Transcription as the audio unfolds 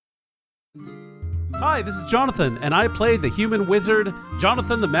Hi, this is Jonathan, and I play the human wizard,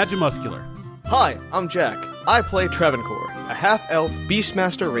 Jonathan the Magimuscular. Hi, I'm Jack. I play Travancore, a half-elf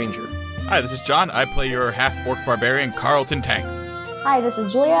Beastmaster Ranger. Hi, this is John. I play your half-orc barbarian, Carlton Tanks. Hi, this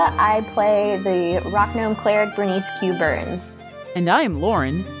is Julia. I play the rock gnome cleric, Bernice Q. Burns. And I am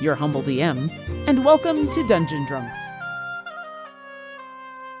Lauren, your humble DM, and welcome to Dungeon Drunks.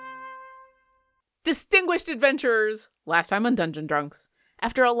 Distinguished adventurers, last time on Dungeon Drunks.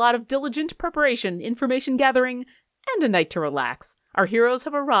 After a lot of diligent preparation, information gathering, and a night to relax, our heroes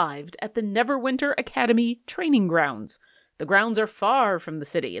have arrived at the Neverwinter Academy training grounds. The grounds are far from the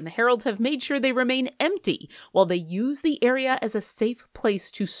city, and the heralds have made sure they remain empty while they use the area as a safe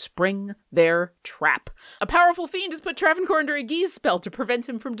place to spring their trap. A powerful fiend has put Travancore under a Geese spell to prevent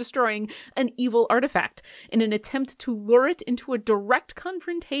him from destroying an evil artifact. In an attempt to lure it into a direct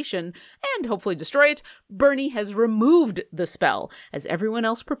confrontation and hopefully destroy it, Bernie has removed the spell as everyone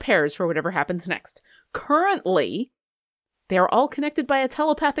else prepares for whatever happens next. Currently, they are all connected by a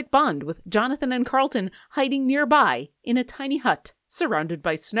telepathic bond, with Jonathan and Carlton hiding nearby in a tiny hut surrounded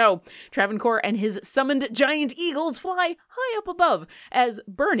by snow. Travancore and his summoned giant eagles fly high up above, as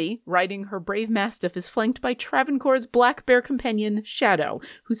Bernie, riding her brave mastiff, is flanked by Travancore's black bear companion, Shadow,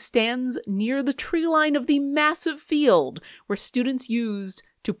 who stands near the tree line of the massive field where students used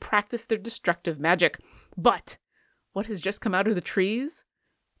to practice their destructive magic. But what has just come out of the trees?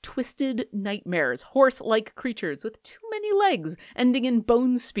 Twisted nightmares, horse-like creatures with too many legs, ending in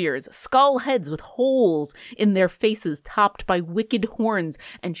bone spears, skull heads with holes in their faces topped by wicked horns,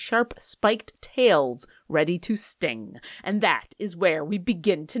 and sharp spiked tails ready to sting. And that is where we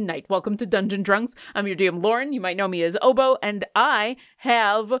begin tonight. Welcome to Dungeon Drunks. I'm your DM Lauren. You might know me as Obo, and I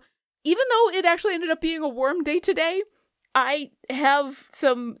have, even though it actually ended up being a warm day today, I have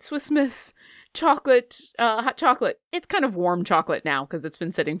some Swiss Miss chocolate, hot chocolate. It's kind of warm chocolate now because it's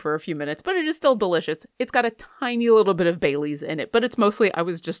been sitting for a few minutes, but it is still delicious. It's got a tiny little bit of Bailey's in it, but it's mostly, I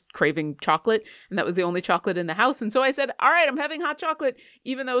was just craving chocolate, and that was the only chocolate in the house. And so I said, all right, I'm having hot chocolate,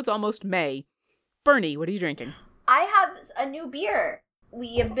 even though it's almost May. Bernie, what are you drinking? I have a new beer.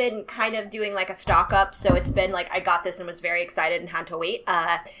 We have been kind of doing like a stock up, so it's been like I got this and was very excited and had to wait.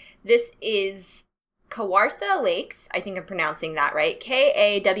 This is Kawartha Lakes, I think I'm pronouncing that right,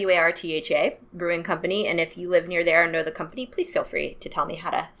 Kawartha Brewing Company, and if you live near there and know the company, please feel free to tell me how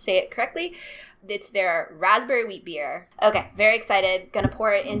to say it correctly. It's their raspberry wheat beer. Okay, very excited. Gonna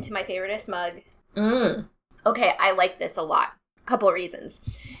pour it into my favoriteest mug. Okay, I like this a lot. Couple of reasons.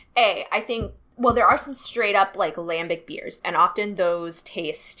 A, I think, well, there are some straight up like lambic beers, and often those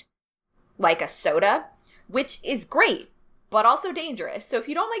taste like a soda, which is great, but also dangerous. So if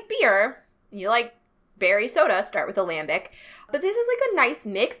you don't like beer, you like berry soda, start with a lambic. But this is like a nice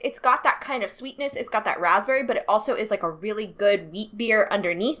mix. It's got that kind of sweetness. It's got that raspberry, but it also is like a really good wheat beer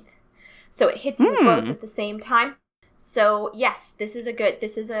underneath. So it hits you both at the same time. So yes, this is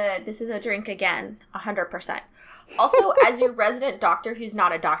a drink again, 100%. Also, as your resident doctor who's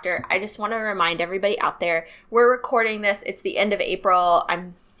not a doctor, I just want to remind everybody out there, we're recording this. It's the end of April.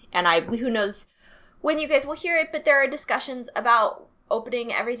 Who knows when you guys will hear it, but there are discussions about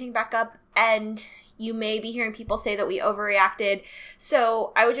opening everything back up, and you may be hearing people say that we overreacted.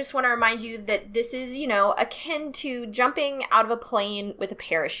 So I would just want to remind you that this is, akin to jumping out of a plane with a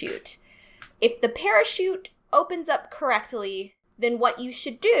parachute. If the parachute opens up correctly, then what you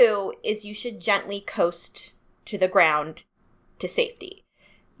should do is you should gently coast to the ground to safety.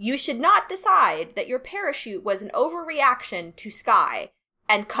 You should not decide that your parachute was an overreaction to Sky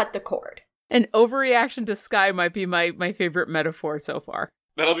and cut the cord. An overreaction to Sky might be my favorite metaphor so far.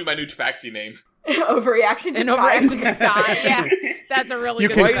 That'll be my new taxi name. Overreaction to Sky. Overreaction to Sky. Yeah, that's a really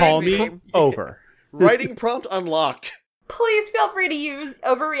good You taxi can call me name. Over. Writing prompt unlocked. Please feel free to use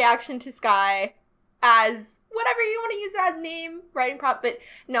overreaction to Sky as whatever you want to use it as name, writing prompt. But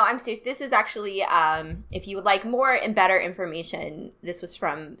no, I'm serious. This is actually, if you would like more and better information, this was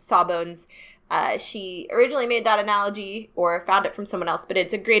from Sawbones. She originally made that analogy or found it from someone else, but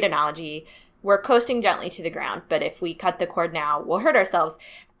it's a great analogy. We're coasting gently to the ground, but if we cut the cord now, we'll hurt ourselves.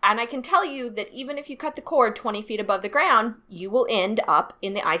 And I can tell you that even if you cut the cord 20 feet above the ground, you will end up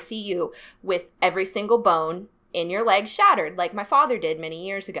in the ICU with every single bone in your leg shattered, like my father did many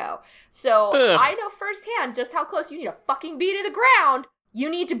years ago. So I know firsthand just how close you need to fucking be to the ground.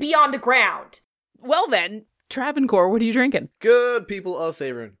 You need to be on the ground. Well then, Travancore, what are you drinking? Good people of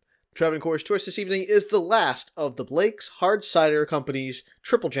Faerun. Travancore's choice this evening is the last of the Blake's Hard Cider Company's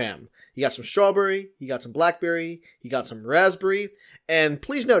Triple Jam. You got some strawberry, you got some blackberry, you got some raspberry, and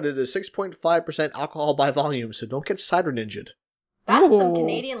please note it is 6.5% alcohol by volume, so don't get cider ninja'd. That's some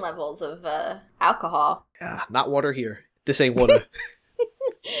Canadian levels of alcohol. Yeah, not water here. This ain't water.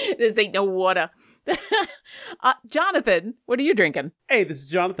 This ain't no water. Jonathan, what are you drinking? Hey, this is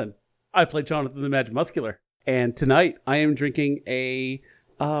Jonathan. I play Jonathan the Magic Muscular. And tonight I am drinking a,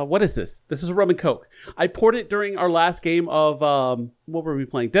 what is this? This is a rum and coke. I poured it during our last game of, what were we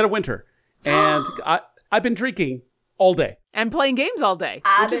playing? Dead of Winter. And I've been drinking all day. And playing games all day,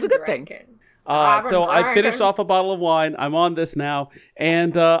 which is a good thing. So I finished off a bottle of wine. I'm on this now.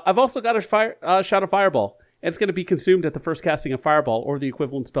 And I've also got a shot of Fireball. And it's going to be consumed at the first casting of Fireball or the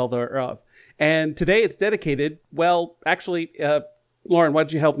equivalent spell thereof. And today it's dedicated, well, actually, Lauren, why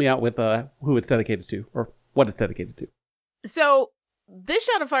don't you help me out with who it's dedicated to or what it's dedicated to? So this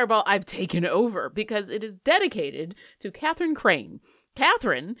shot of Fireball I've taken over because it is dedicated to Catherine Crane.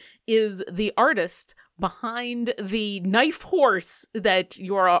 Catherine is the artist behind the knife horse that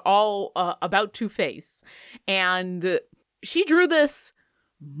you are all about to face. And she drew this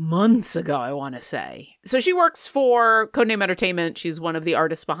months ago, I want to say. So she works for Codename Entertainment. She's one of the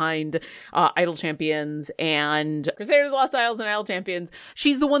artists behind Idle Champions and Crusaders of the Lost Isles and Idle Champions.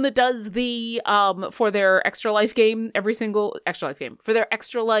 She's the one that does the, for their Extra Life game, for their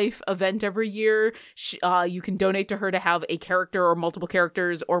Extra Life event every year. You can donate to her to have a character or multiple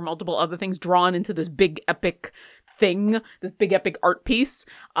characters or multiple other things drawn into this big epic thing, this big epic art piece,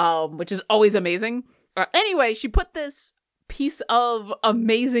 which is always amazing. Anyway, she put this piece of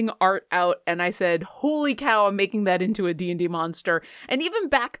amazing art out and I said, holy cow, I'm making that into a D&D monster. And even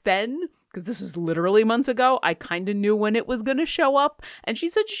back then, because this was literally months ago, I kind of knew when it was going to show up. And she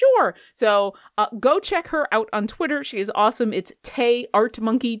said, sure. So go check her out on Twitter. She is awesome. It's Tay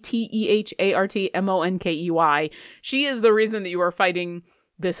Artmonkey, TEHARTMONKEY. She is the reason that you are fighting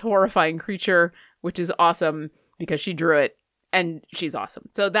this horrifying creature, which is awesome because she drew it and she's awesome.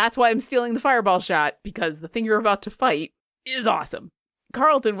 So that's why I'm stealing the Fireball shot, because the thing you're about to fight is awesome.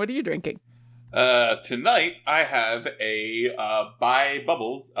 Carlton, what are you drinking? Tonight I have a by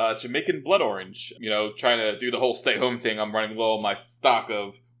Bubbles Jamaican Blood Orange. You know, trying to do the whole stay home thing. I'm running low on my stock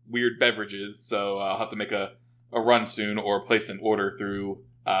of weird beverages, so I'll have to make a run soon or place an order through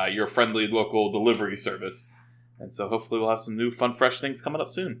your friendly local delivery service. And so hopefully we'll have some new fun, fresh things coming up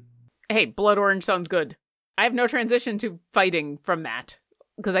soon. Hey, Blood Orange sounds good. I have no transition to fighting from that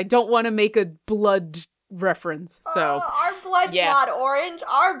because I don't want to make a blood reference. So our blood's not orange,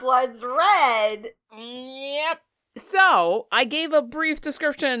 our blood's red. Yep. So I gave a brief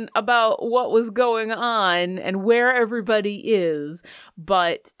description about what was going on and where everybody is,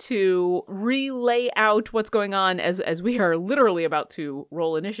 but to relay out what's going on as we are literally about to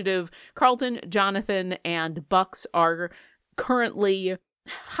roll initiative, Carlton, Jonathan, and Bucks are currently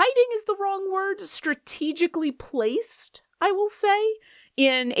hiding is the wrong word, strategically placed, I will say,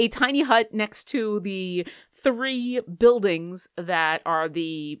 in a tiny hut next to the 3 buildings that are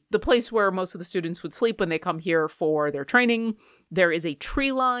the place where most of the students would sleep when they come here for their training. There is a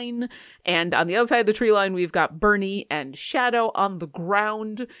tree line, and on the other side of the tree line, we've got Bernie and Shadow on the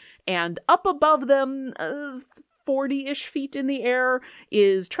ground, and up above them, 40-ish feet in the air,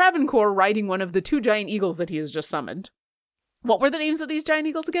 is Travancore riding one of the 2 giant eagles that he has just summoned. What were the names of these giant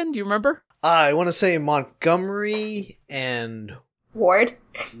eagles again? Do you remember? I want to say Montgomery and Ward?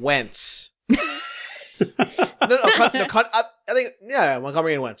 Wentz. I think, yeah,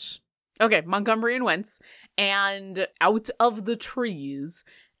 Montgomery and Wentz. Okay, Montgomery and Wentz. And out of the trees,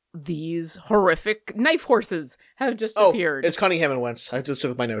 these horrific knife horses have just appeared. It's Cunningham and Wentz. I just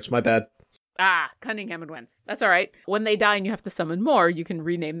took my notes. My bad. Cunningham and Wentz. That's all right. When they die and you have to summon more, you can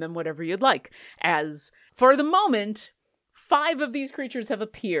rename them whatever you'd like. As for the moment, 5 of these creatures have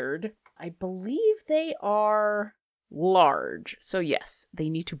appeared. I believe they are large. So yes, they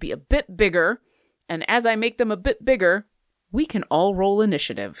need to be a bit bigger. And as I make them a bit bigger, we can all roll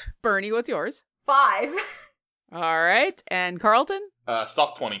initiative. Bernie, what's yours? 5. All right. And Carlton?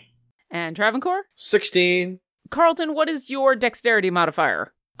 Soft 20. And Travancore? 16. Carlton, what is your dexterity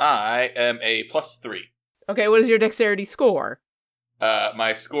modifier? I am a +3. Okay, what is your dexterity score?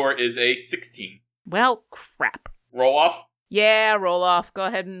 My score is a 16. Well, crap. Roll off? Yeah, roll off. Go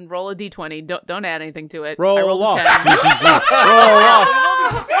ahead and roll a d20. Don't add anything to it. Roll I rolled off. a 10. Roll off.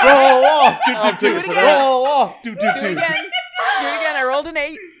 Roll off. I'll take it for again. that. Roll off. Do it again. Do it again. I rolled an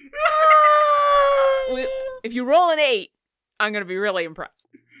 8. If you roll an 8, I'm going to be really impressed.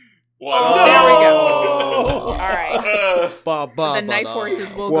 Wow. There we go. All right. The knife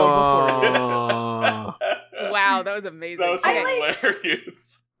horses will go before you. Wow, that was amazing. That was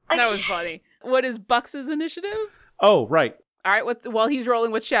hilarious. That was funny. What is Bucks's initiative? Oh, right. All right. While he's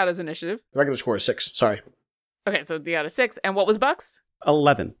rolling, what's Shadow's initiative? The regular score is 6. Sorry. Okay, so you got a 6. And what was Bucks?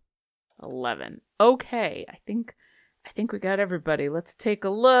 11. 11. Okay, I think we got everybody. Let's take a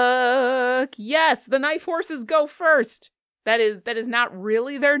look. Yes, the knife horses go first. That is not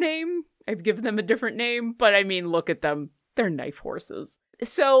really their name. I've given them a different name, but I mean, look at them. They're knife horses.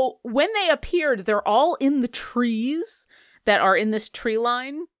 So when they appeared, they're all in the trees that are in this tree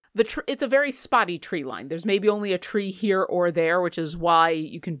line. It's a very spotty tree line. There's maybe only a tree here or there, which is why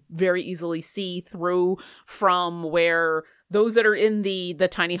you can very easily see through from where those that are in the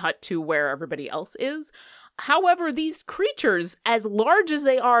tiny hut to where everybody else is. However, these creatures, as large as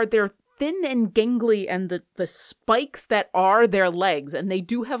they are, they're thin and gangly, and the spikes that are their legs, and they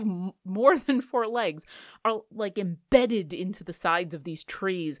do have more than 4 legs, are like embedded into the sides of these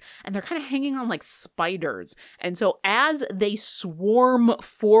trees, and they're kind of hanging on like spiders. And so as they swarm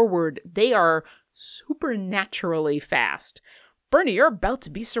forward, they are supernaturally fast. Bernie, you're about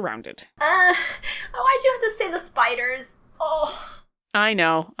to be surrounded. Why'd you have to say the spiders? Oh. I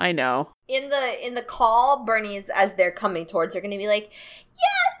know. In the call, Bernie's, as they're coming towards, are going to be like,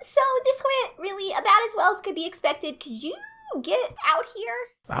 yeah, so this went really about as well as could be expected. Could you get out here?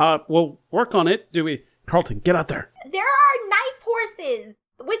 We'll work on it. Do we? Carlton, get out there. There are knife horses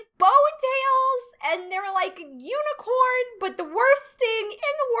with bone tails, and they're like unicorn, but the worst thing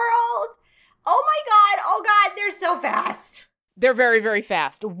in the world. Oh god, they're so fast. They're very, very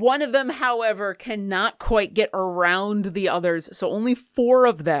fast. One of them, however, cannot quite get around the others, so only 4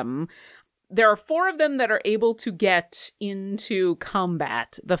 of them. There are 4 of them that are able to get into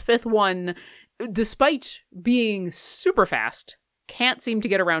combat. The 5th one, despite being super fast, can't seem to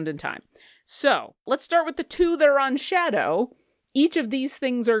get around in time. So, let's start with the 2 that are on Shadow. Each of these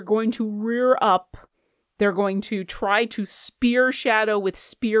things are going to rear up. They're going to try to spear Shadow with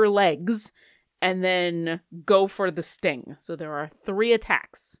spear legs, and then go for the sting. So there are 3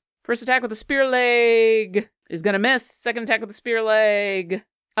 attacks. First attack with the spear leg is going to miss. Second attack with the spear leg.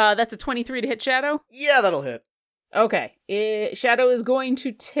 That's a 23 to hit Shadow? Yeah, that'll hit. Okay. Shadow's going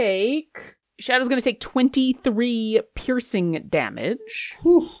to take 23 piercing damage.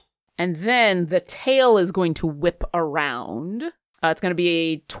 Whew. And then the tail is going to whip around. It's going to be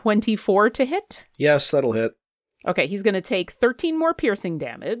a 24 to hit. Yes, that'll hit. Okay, he's going to take 13 more piercing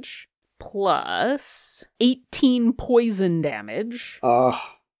damage. Plus 18 poison damage.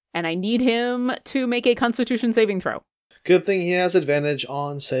 And I need him to make a Constitution saving throw. Good thing he has advantage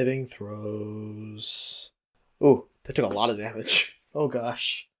on saving throws. Ooh, that took a lot of damage. Oh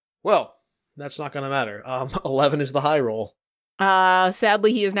gosh. Well, that's not gonna matter. 11 is the high roll.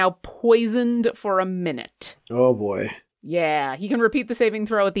 Sadly, he is now poisoned for a minute. Oh boy. Yeah, he can repeat the saving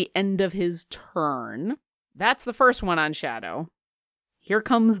throw at the end of his turn. That's the first one on Shadow. Here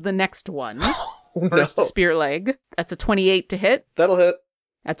comes the next one. Oh, First no. spear leg. That's a 28 to hit. That'll hit.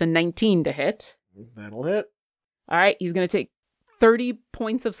 That's a 19 to hit. That'll hit. All right, he's going to take 30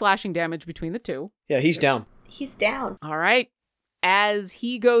 points of slashing damage between the 2. Yeah, he's down. He's down. All right. As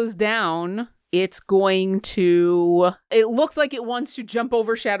he goes down, it's going to... It looks like it wants to jump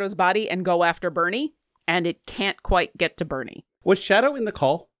over Shadow's body and go after Bernie, and it can't quite get to Bernie. Was Shadow in the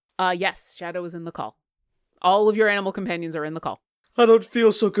call? Yes, Shadow is in the call. All of your animal companions are in the call. I don't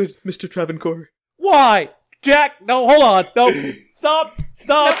feel so good, Mr. Travancore. Why? Jack, no, hold on. No, stop.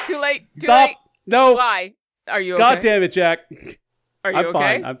 Nope, too late. Too Stop. late. No. Why? Are you okay? God damn it, Jack. Are you I'm okay?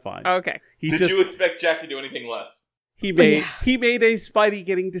 fine. I'm fine. Okay. Did you expect Jack to do anything less? He made a Spidey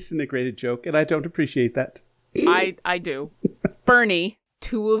getting disintegrated joke, and I don't appreciate that. I do. Bernie,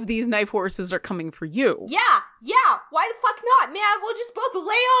 2 of these knife horses are coming for you. Yeah, why the fuck not, man? We'll just both lay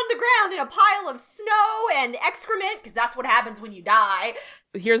on the ground in a pile of snow and excrement, because that's what happens when you die.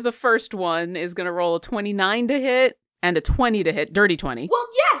 Here's the first one, is going to roll a 29 to hit and a 20 to hit. Dirty 20. Well,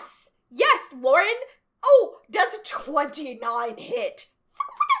 yes, Lauren. Oh, does a 29 hit?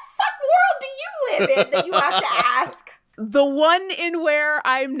 What the fuck world do you live in that you have to ask? The one in where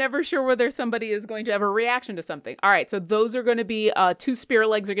I'm never sure whether somebody is going to have a reaction to something. All right, so those are going to be 2 spear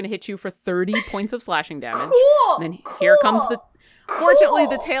legs are going to hit you for 30 points of slashing damage. Cool. And then here comes the... Fortunately,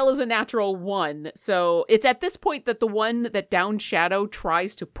 the tail is a natural 1, so it's at this point that the one that downed Shadow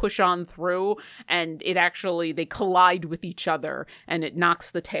tries to push on through, and they collide with each other, and it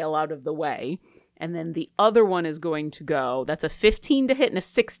knocks the tail out of the way. And then the other one is going to go, that's a 15 to hit and a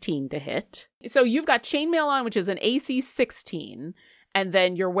 16 to hit. So you've got chainmail on, which is an AC 16, and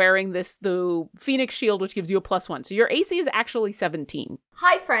then you're wearing the Phoenix Shield, which gives you a +1. So your AC is actually 17.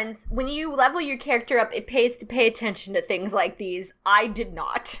 Hi, friends. When you level your character up, it pays to pay attention to things like these. I did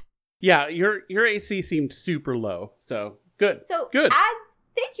not. Yeah, your AC seemed super low, so good. So good.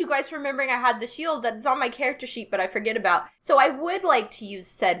 Thank you guys for remembering I had the shield that's on my character sheet, but I forget about. So I would like to use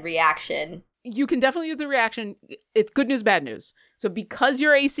said reaction. You can definitely use the reaction. It's good news, bad news. So because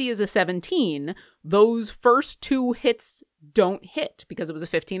your AC is a 17, those first 2 hits don't hit because it was a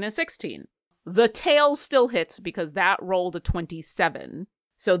 15 and a 16. The tail still hits because that rolled a 27.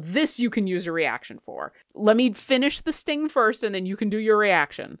 So this you can use a reaction for. Let me finish the sting first, and then you can do your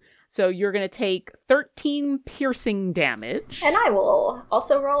reaction. So you're going to take 13 piercing damage. And I will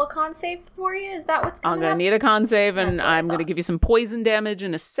also roll a con save for you. Is that what's coming I'm going up? to need a con save, and That's what I I'm going to thought. give you some poison damage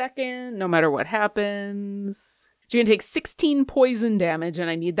in a second, no matter what happens. So you're going to take 16 poison damage, and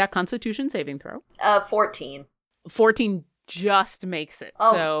I need that Constitution saving throw. 14. 14 just makes it.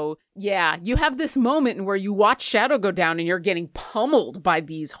 Oh. So, yeah, you have this moment where you watch Shadow go down, and you're getting pummeled by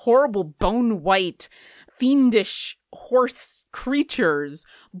these horrible bone-white, fiendish horse creatures,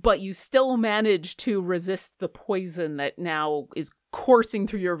 but you still manage to resist the poison that now is coursing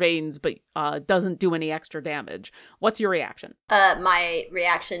through your veins, but doesn't do any extra damage. What's your reaction? My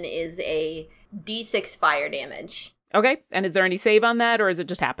reaction is a D6 fire damage. Okay, and is there any save on that, or is it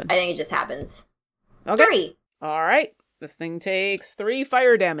just happen? I think it just happens. Okay. 3. All right. This thing takes 3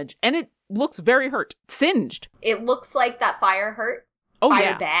 fire damage, and it looks very hurt. Singed. It looks like that fire hurt. Oh, fire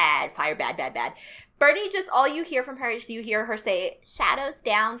yeah. bad. Fire bad, bad, bad. Bernie, just all you hear from her is you hear her say, shadows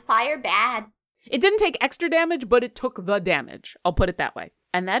down, fire bad. It didn't take extra damage, but it took the damage. I'll put it that way.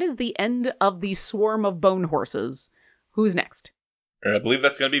 And that is the end of the swarm of bone horses. Who's next? I believe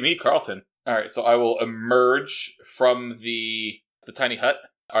that's going to be me, Carlton. All right, so I will emerge from the tiny hut.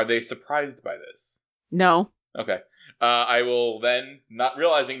 Are they surprised by this? No. Okay. I will then, not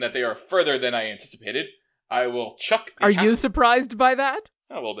realizing that they are further than I anticipated, I will chuck the Are you surprised by that?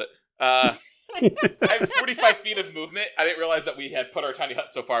 A little bit. I have 45 feet of movement. I didn't realize that we had put our tiny hut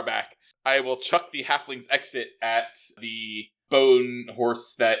so far back. I will chuck the halfling's exit at the bone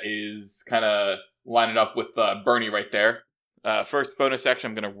horse that is kind of lining up with Bernie right there. First bonus action,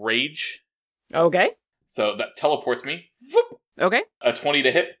 I'm going to rage. Okay. So that teleports me. Whoop! Okay. A 20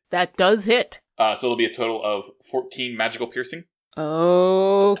 to hit. That does hit. So it'll be a total of 14 magical piercing.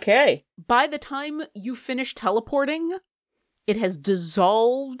 Okay. By the time you finish teleporting, it has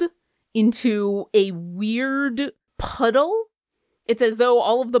dissolved into a weird puddle. It's as though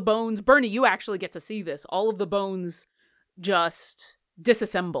all of the bones... Bernie, you actually get to see this. All of the bones just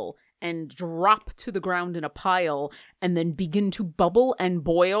disassemble and drop to the ground in a pile and then begin to bubble and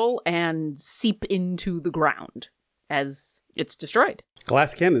boil and seep into the ground as it's destroyed.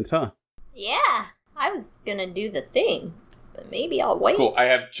 Glass cannons, huh? Yeah, I was gonna do the thing, but maybe I'll wait. Cool. I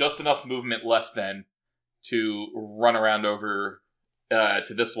have just enough movement left then to run around over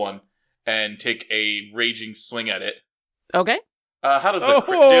to this one and take a raging swing at it. Okay. How does the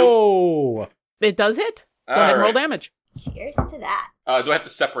crit do? Oh! It does hit. Go ahead and roll damage. Cheers to that. Do I have to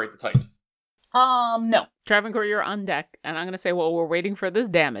separate the types? No. Travancore, you're on deck, and I'm going to say, well, we're waiting for this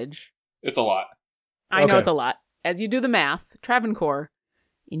damage. It's a lot. I know Okay. it's a lot. As you do the math, Travancore,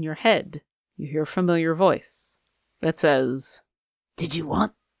 in your head, you hear a familiar voice that says, "Did you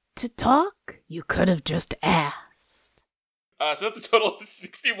want to talk? You could have just asked." So that's a total of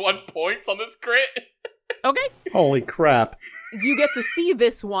 61 points on this crit. Okay. Holy crap. You get to see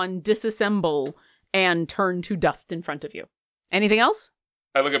this one disassemble and turn to dust in front of you. Anything else?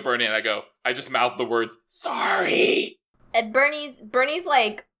 I look at Bernie and I go, I just mouth the words, sorry. And Bernie's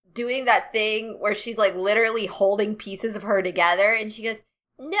like doing that thing where she's like literally holding pieces of her together, and she goes,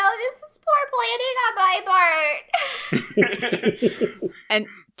 "No, this is poor planning on my part." And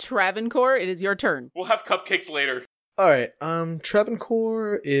Travancore, it is your turn. We'll have cupcakes later. All right.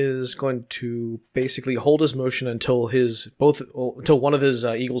 Travancore is going to basically hold his motion until one of his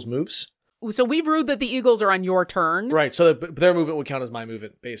eagles moves. So we've ruled that the eagles are on your turn. Right. So that their movement would count as my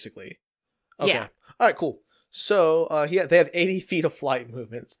movement, basically. Okay. Yeah. All right. Cool. So they have 80 feet of flight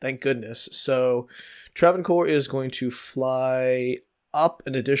movements. Thank goodness. So Travancore is going to fly up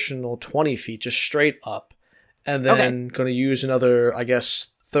an additional 20 feet, just straight up, and then going to use another, I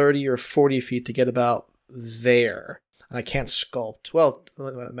guess, 30 or 40 feet to get about there. And I can't sculpt. Well, it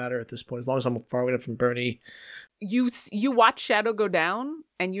doesn't matter at this point, as long as I'm far away from Bernie. You watch Shadow go down,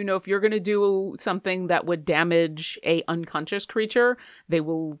 and you know if you're going to do something that would damage a unconscious creature, they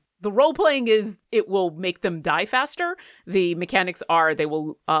will... The role-playing is it will make them die faster. The mechanics are they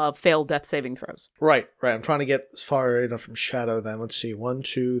will fail death saving throws. Right. I'm trying to get as far enough from Shadow then. Let's see. 1,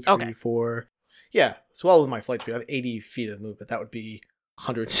 2, 3, 4. Yeah. As well with my flight speed, I have 80 feet of movement. That would be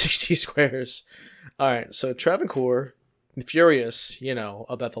 160 squares. All right. So Travancore, furious,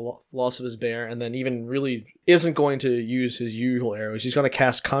 about the loss of his bear, and then even really isn't going to use his usual arrows. He's going to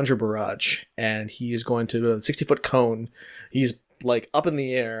cast Conjure Barrage, and he is going to, 60-foot cone. He's like up in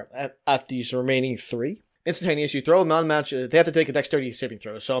the air at these remaining 3. Instantaneous, you throw them on match. They have to take a dexterity saving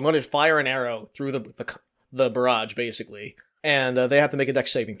throw. So I'm going to fire an arrow through the barrage, basically. And they have to make a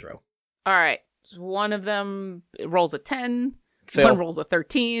dex saving throw. All right. So one of them rolls a 10. Fail. One rolls a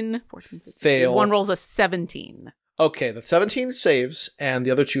 13. 14, 15. Fail. One rolls a 17. Okay, the 17 saves, and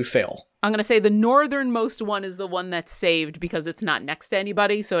the other 2 fail. I'm going to say the northernmost one is the one that's saved because it's not next to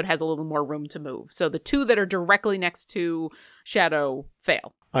anybody, so it has a little more room to move. So the 2 that are directly next to Shadow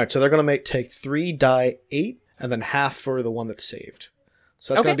fail. All right, so they're going to take 3 die 8, and then half for the one that's saved.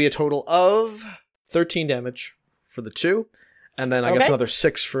 So that's going to be a total of 13 damage for the 2, and then I guess another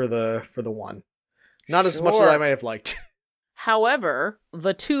 6 for the 1. Not as much as I might have liked. However,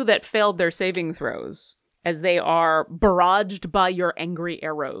 the 2 that failed their saving throws, as they are barraged by your angry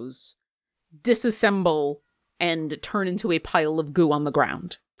arrows, disassemble and turn into a pile of goo on the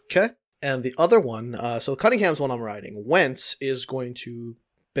ground. Okay. And the other one, so Cunningham's one I'm riding, Wentz is going to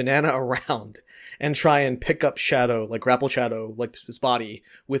banana around and try and pick up Shadow, like grapple Shadow, like his body,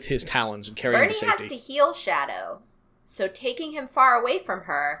 with his talons and carry him to safety. Bernie has to heal Shadow, so taking him far away from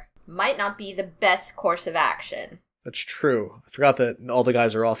her might not be the best course of action. That's true. I forgot that all the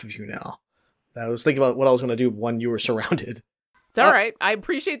guys are off of you now. I was thinking about what I was going to do when you were surrounded. It's all right. I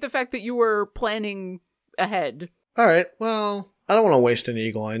appreciate the fact that you were planning ahead. All right. Well, I don't want to waste an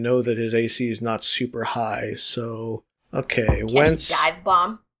eagle. I know that his AC is not super high, so okay. Can he dive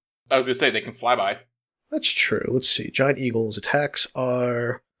bomb? I was going to say, they can fly by. That's true. Let's see. Giant Eagle's attacks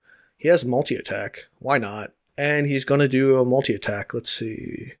are... He has multi-attack. Why not? And he's going to do a multi-attack. Let's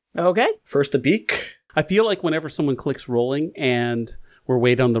see. Okay. First, the beak. I feel like whenever someone clicks rolling and we're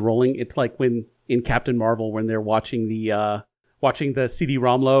way down the rolling, it's like when in Captain Marvel when they're watching the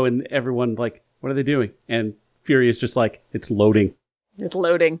CD-ROM and everyone like, what are they doing? And Fury is just like, it's loading. It's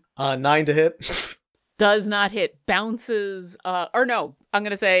loading. 9 to hit. Does not hit. Bounces. Or no, I'm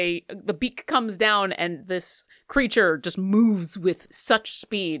going to say the beak comes down and this creature just moves with such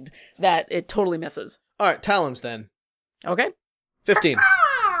speed that it totally misses. All right, talons then. Okay. 15.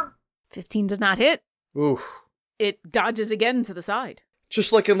 15 does not hit. Oof. It dodges again to the side.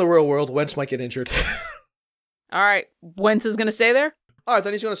 Just like in the real world, Wentz might get injured. All right. Wentz is going to stay there? All right,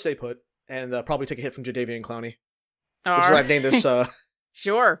 then he's going to stay put and probably take a hit from Jadavian Clowney. All which is right. what I've named this.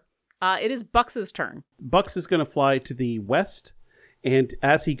 Sure. It is Bucks's turn. Bucks is going to fly to the west, and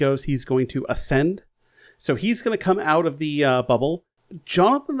as he goes, he's going to ascend. So he's going to come out of the bubble.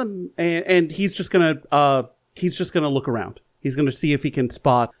 Jonathan, and he's just going to look around. He's going to see if he can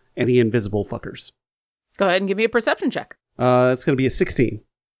spot any invisible fuckers. Go ahead and give me a perception check. It's going to be a 16.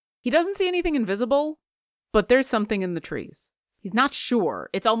 He doesn't see anything invisible, but there's something in the trees. He's not sure.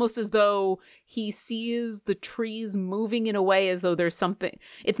 It's almost as though he sees the trees moving in a way as though there's something.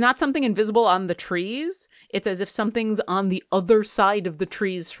 It's not something invisible on the trees. It's as if something's on the other side of the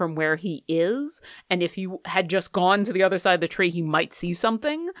trees from where he is. And if he had just gone to the other side of the tree, he might see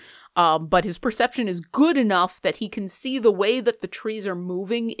something. But his perception is good enough that he can see the way that the trees are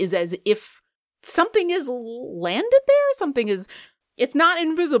moving is as if something is landed there. Something is... It's not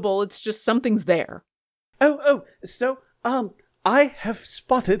invisible. It's just something's there. So, I have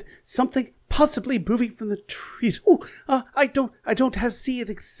spotted something possibly moving from the trees. I don't have see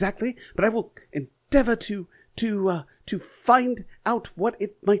it exactly, but I will endeavor to find out what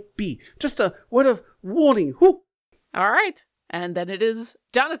it might be. Just a word of warning. All right. And then it is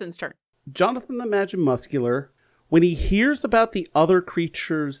Jonathan's turn. Jonathan the Magimuscular, when he hears about the other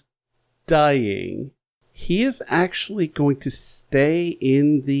creatures dying, he is actually going to stay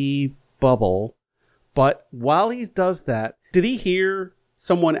in the bubble. But while he does that, did he hear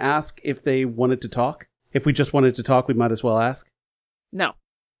someone ask if they wanted to talk? If we just wanted to talk, we might as well ask. No.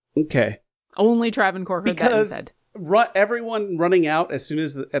 Okay. Only Travancore heard that and said. Everyone running out as soon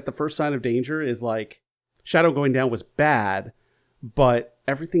as at the first sign of danger is like, Shadow going down was bad, but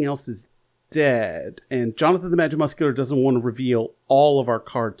everything else is dead. And Jonathan the Magimuscular doesn't want to reveal all of our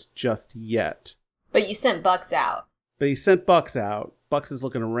cards just yet. But you sent Bucks out. But he sent Bucks out. Bucks is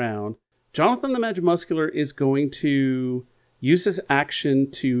looking around. Jonathan the Magimuscular is going to use his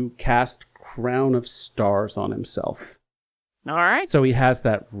action to cast Crown of Stars on himself. All right. So he has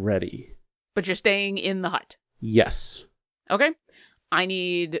that ready. But you're staying in the hut. Yes. Okay. I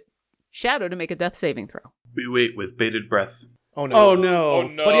need Shadow to make a death saving throw. We wait with bated breath. Oh no. Oh no. Oh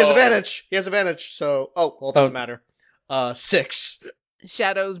no. But he has advantage. So, it doesn't matter. 6.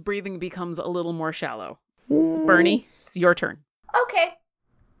 Shadow's breathing becomes a little more shallow. Bernie, it's your turn.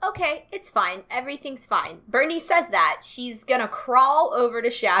 Okay, it's fine. Everything's fine. Bernie says that. She's gonna crawl over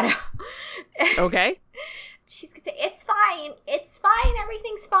to Shadow. Okay. She's gonna say, it's fine,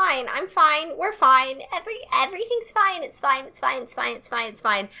 everything's fine, I'm fine, we're fine, everything's fine, it's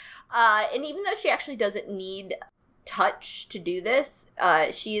fine. And even though she actually doesn't need touch to do this,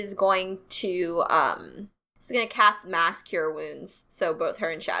 she is going to, she's gonna cast Mass Cure Wounds, so both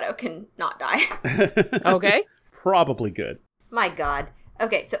her and Shadow can not die. Okay. Probably good. My god.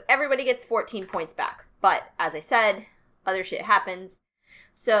 Okay, so everybody gets 14 points back. But, as I said, other shit happens.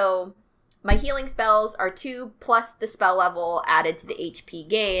 So, my healing spells are 2 plus the spell level added to the HP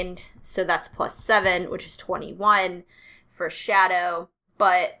gained. So that's plus 7, which is 21 for Shadow.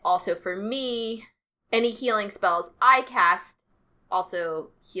 But also for me, any healing spells I cast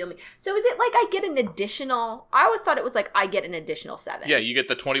also heal me. So is it like I get an additional... I always thought it was like I get an additional 7. Yeah, you get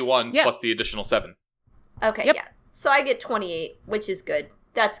the 21 plus the additional 7. Okay, yeah. So I get 28, which is good.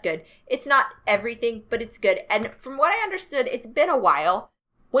 That's good. It's not everything, but it's good. And from what I understood, it's been a while.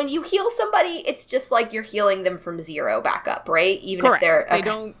 When you heal somebody, it's just like you're healing them from 0 back up, right? Even Correct. if they're... They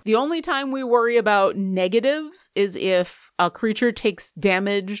don't. The only time we worry about negatives is if a creature takes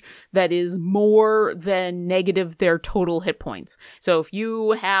damage that is more than negative their total hit points. So if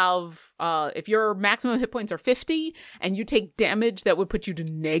you have, if your maximum hit points are 50 and you take damage that would put you to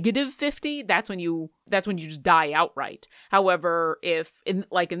negative 50, that's when you just die outright. However, if in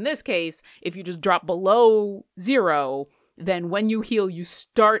this case, if you just drop below 0, then when you heal, you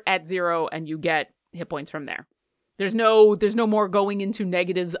start at 0 and you get hit points from there. There's no more going into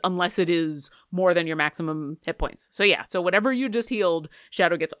negatives unless it is more than your maximum hit points. So yeah, so whatever you just healed,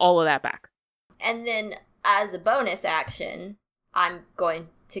 Shadow gets all of that back. And then as a bonus action, I'm going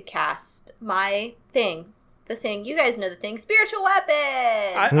to cast my thing. The thing, you guys know the thing, Spiritual Weapon!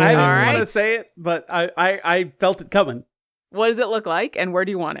 I didn't want to say it, but I felt it coming. What does it look like, and where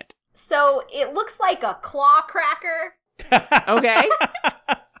do you want it? So it looks like a claw cracker. Okay.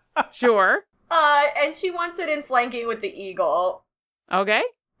 Sure. And she wants it in flanking with the eagle. Okay.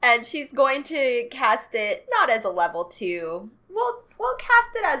 And she's going to cast it not as a level 2. We'll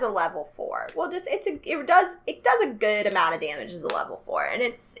cast it as a level 4. It does a good amount of damage as a level 4,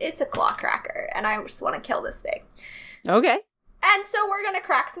 and it's a claw cracker, and I just want to kill this thing. Okay. And so we're gonna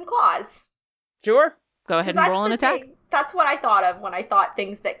crack some claws. Sure. Go ahead and roll an attack. That's what I thought of when I thought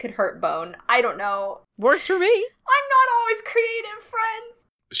things that could hurt bone. I don't know. Works for me. I'm not always creative, friends.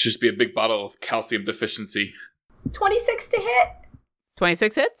 It should just be a big bottle of calcium deficiency. 26 to hit.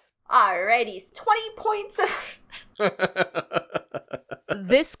 26 hits. Alrighty, 20 points of...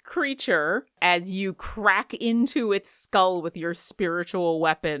 This creature, as you crack into its skull with your spiritual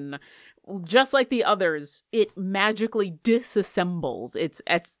weapon, just like the others, it magically disassembles. It's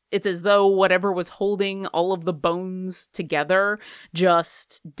as though whatever was holding all of the bones together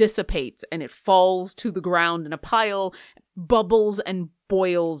just dissipates, and it falls to the ground in a pile, bubbles and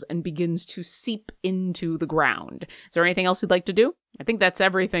boils, and begins to seep into the ground. Is there anything else you'd like to do? I think that's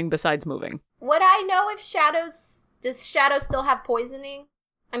everything besides moving. Would I know if does Shadow still have poisoning?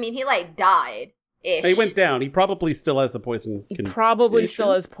 I mean, he died. He went down. He probably still has the poison. He probably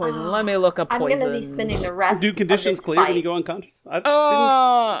still has poison. Let me look up poison. I'm going to be spending the rest Do conditions of this clear fight. when you go unconscious? I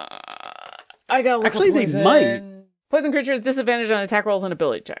gotta look Actually, up poison. they might. Poison creature is disadvantaged on attack rolls and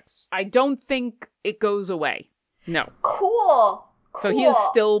ability checks. I don't think it goes away. No. Cool. So he is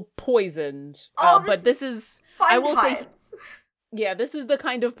still poisoned. But this is... I will say... Yeah, this is the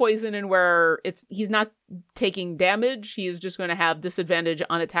kind of poison in where he's not taking damage. He is just going to have disadvantage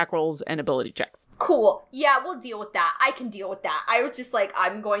on attack rolls and ability checks. Cool. Yeah, we'll deal with that. I can deal with that. I was just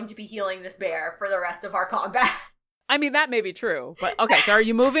I'm going to be healing this bear for the rest of our combat. I mean, that may be true. But okay, so are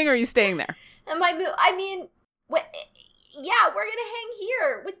you moving or are you staying there? Yeah, we're going to hang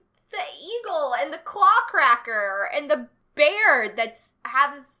here with the eagle and the claw cracker and the bear that's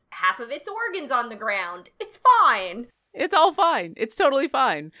has half of its organs on the ground. It's fine. It's all fine. It's totally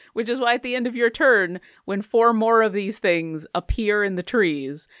fine. Which is why at the end of your turn, when 4 more of these things appear in the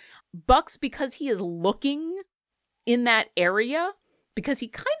trees, Bucks, because he is looking in that area, because he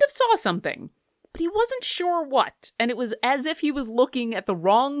kind of saw something, but he wasn't sure what. And it was as if he was looking at the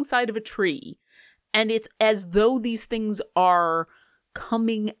wrong side of a tree. And it's as though these things are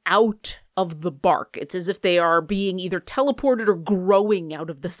coming out of the bark. It's as if they are being either teleported or growing out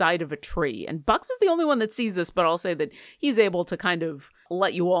of the side of a tree. And Bucks is the only one that sees this, but I'll say that he's able to kind of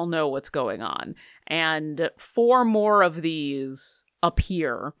let you all know what's going on. And 4 more of these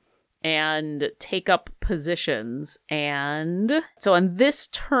appear and take up positions. And so on this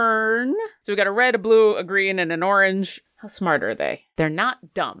turn, so we got a red, a blue, a green, and an orange. How smart are they? They're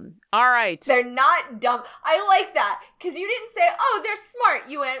not dumb. All right. They're not dumb. I like that, because you didn't say, oh, they're smart.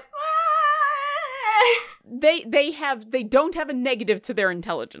 You went, They don't have a negative to their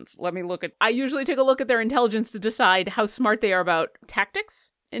intelligence. I usually take a look at their intelligence to decide how smart they are about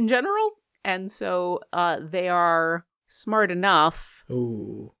tactics in general. And so they are smart enough.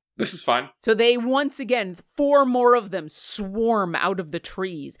 Ooh. This is fine. So they, once again, 4 more of them swarm out of the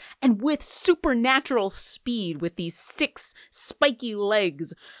trees, and with supernatural speed, with these 6 spiky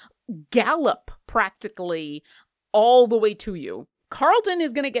legs, gallop practically all the way to you. Carlton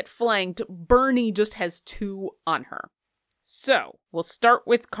is going to get flanked. Bernie just has 2 on her. So, we'll start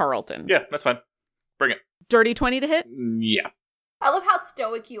with Carlton. Yeah, that's fine. Bring it. Dirty 20 to hit? Yeah. I love how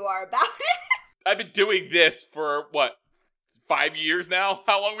stoic you are about it. I've been doing this for, 5 years now?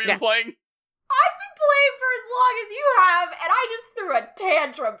 How long have we been playing? I've been playing for as long as you have, and I just threw a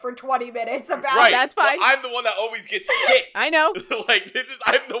tantrum for 20 minutes about Right. it. That's fine. Well, I'm the one that always gets hit. I know.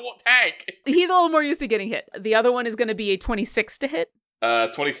 I'm the tank. He's a little more used to getting hit. The other one is going to be a 26 to hit.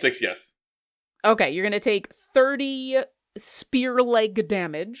 26, yes. Okay, you're going to take 30 spear leg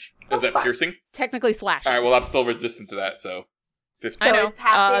damage. Is that piercing? Technically slashing. All right, well, I'm still resistant to that, so 15. I know. it's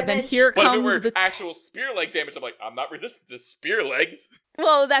half Then damage? here But if it comes were the... actual spear leg damage, I'm like, I'm not resistant to spear legs.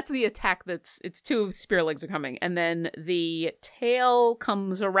 Well, that's the attack it's 2 spear legs are coming. And then the tail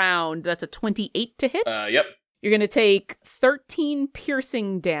comes around. That's a 28 to hit. Yep. You're going to take 13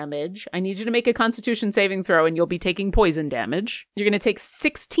 piercing damage. I need you to make a constitution saving throw, and you'll be taking poison damage. You're going to take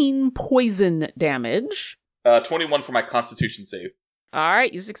 16 poison damage. 21 for my constitution save. All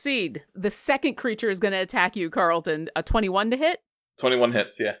right, you succeed. The second creature is going to attack you, Carlton. A 21 to hit. 21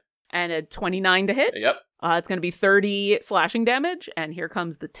 hits, yeah. And a 29 to hit. Yep. It's going to be 30 slashing damage. And here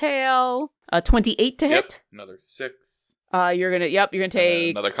comes the tail. 28 to Yep. hit. Another 6. You're gonna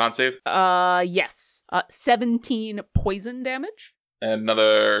take another con save. Yes. 17 poison damage. And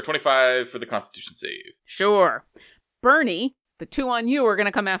another 25 for the constitution save. Sure. Bernie, the 2 on you are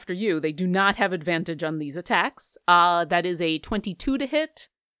gonna come after you. They do not have advantage on these attacks. That is a 22 to hit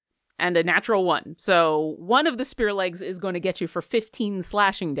and a natural 1. So one of the spear legs is going to get you for 15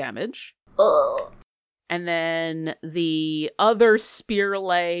 slashing damage. Ugh. And then the other spear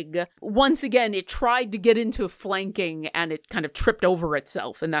leg, once again, it tried to get into flanking and it kind of tripped over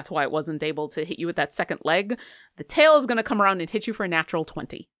itself. And that's why it wasn't able to hit you with that second leg. The tail is going to come around and hit you for a natural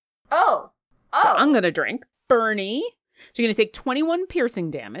 20. Oh. So I'm going to drink. Bernie. So you're going to take 21 piercing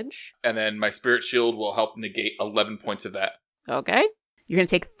damage. And then my spirit shield will help negate 11 points of that. Okay. You're going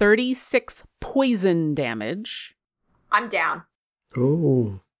to take 36 poison damage. I'm down.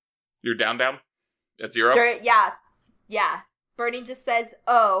 Oh. You're down? At 0? Yeah. Bernie just says,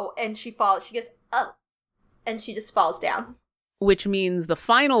 oh, and she falls. She goes, oh. And she just falls down. Which means the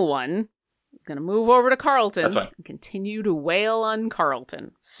final one is going to move over to Carlton. That's fine. And continue to wail on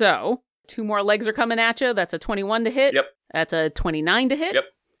Carlton. So, 2 more legs are coming at you. That's a 21 to hit. Yep. That's a 29 to hit. Yep.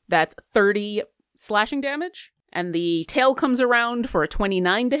 That's 30 slashing damage. And the tail comes around for a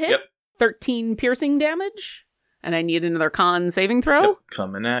 29 to hit. Yep. 13 piercing damage. And I need another con saving throw. Yep.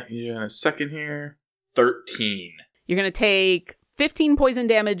 Coming at you in a second here. 13. You're going to take 15 poison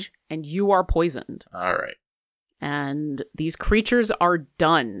damage, and you are poisoned. All right. And these creatures are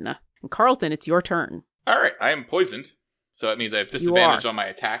done. And Carlton, it's your turn. All right. I am poisoned. So that means I have disadvantage on my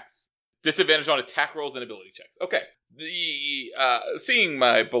attacks. Disadvantage on attack rolls and ability checks. Okay. Seeing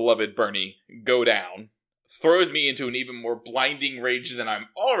my beloved Bernie go down throws me into an even more blinding rage than I'm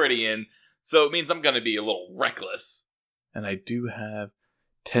already in. So it means I'm going to be a little reckless. And I do have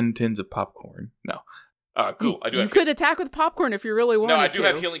 10 tins of popcorn. No. Cool. You could attack with popcorn if you really wanted to. No, I do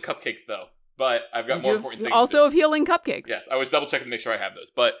have healing cupcakes, though. But I've got more important things also to do. have healing cupcakes. Yes, I was double checking to make sure I have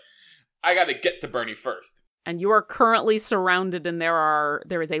those. But I got to get to Bernie first. And you are currently surrounded, and there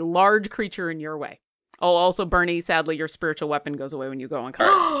is a large creature in your way. Oh, also, Bernie, sadly, your spiritual weapon goes away when you go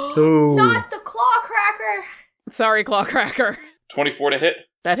unconscious. Oh. Not the claw cracker. Sorry, Clawcracker. 24 to hit.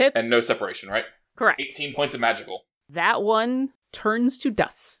 That hits. And no separation, right? Correct. 18 points of magical. That one turns to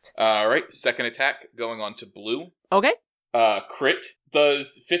dust. All right, second attack going on to blue. Okay. Crit.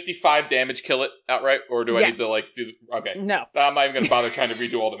 Does 55 damage kill it outright, or do I need to do? Okay. No. I'm not even gonna bother trying to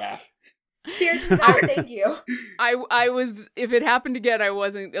redo all the math. Cheers to that. Thank you. I was, if it happened again, I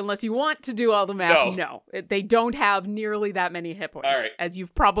wasn't, unless you want to do all the math, no. They don't have nearly that many hit points. All right. As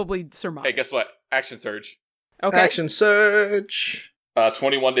you've probably surmised. Hey, guess what? Action surge. Okay. Action surge.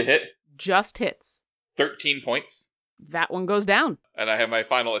 21 to hit. Just hits. 13 points. That one goes down. And I have my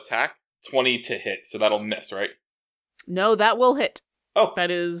final attack. 20 to hit, so that'll miss, right? No, that will hit. Oh.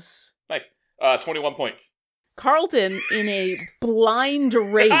 That is... Nice. 21 points. Carlton, in a blind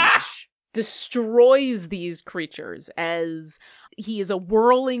rage, destroys these creatures as he is a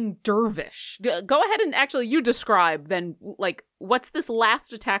whirling dervish. Go ahead and actually you describe then, like, what's this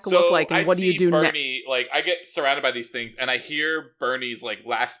last attack look like, and what do you do next? Bernie, like, I get surrounded by these things, and I hear Bernie's, like,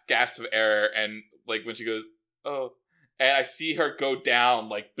 last gasp of air, and, like, when she goes, oh, and I see her go down,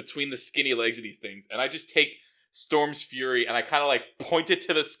 like, between the skinny legs of these things, and I just take Storm's Fury, and I kind of, like, point it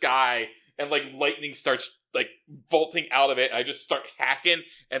to the sky, and, like, lightning starts, like, vaulting out of it, and I just start hacking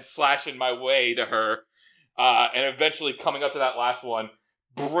and slashing my way to her, and eventually coming up to that last one,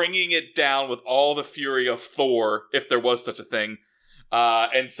 bringing it down with all the fury of Thor, if there was such a thing.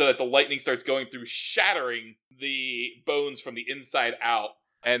 And so that the lightning starts going through, shattering the bones from the inside out.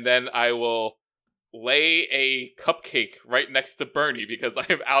 And then I will lay a cupcake right next to Bernie because I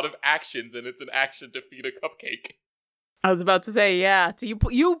am out of actions and it's an action to feed a cupcake. I was about to say, yeah. So you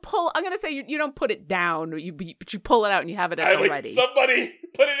pull. I'm gonna say you don't put it down. But you pull it out and you have it at the ready. Somebody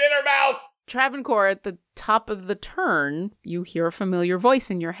put it in her mouth. Travancore, at the top of the turn, you hear a familiar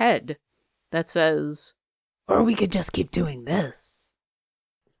voice in your head that says, "Or we could just keep doing this."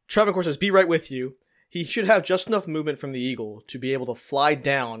 Travancore says, "Be right with you." He should have just enough movement from the eagle to be able to fly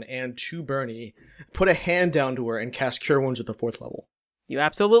down and to Bernie, put a hand down to her, and cast Cure Wounds at the 4th level. You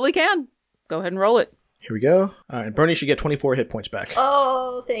absolutely can. Go ahead and roll it. Here we go. All right, Bernie should get 24 hit points back.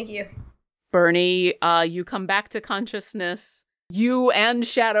 Oh, thank you. Bernie, you come back to consciousness. You and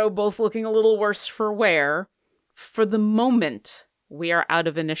Shadow both looking a little worse for wear. For the moment, we are out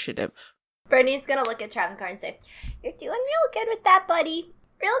of initiative. Bernie's gonna look at Travancore and say, "You're doing real good with that, buddy.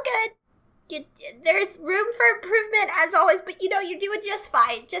 Real good. There's room for improvement as always, but you're doing just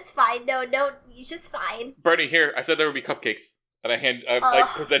fine. Just fine. No, you're just fine." Bernie, here, I said there would be cupcakes. And I'm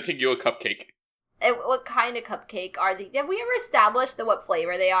presenting you a cupcake. What kind of cupcake are they? Have we ever established what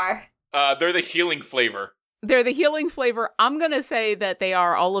flavor they are? They're the healing flavor. They're the healing flavor. I'm going to say that they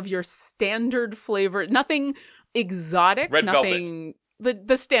are all of your standard flavor. Nothing exotic. Red nothing. Velvet.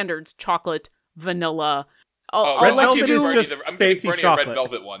 The standards. Chocolate, vanilla. Red velvet is just I'm fancy Bernie chocolate. A red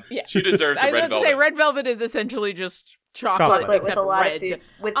velvet one. Yeah. She deserves a red velvet. I was going to say red velvet is essentially just chocolate with a lot red. of food.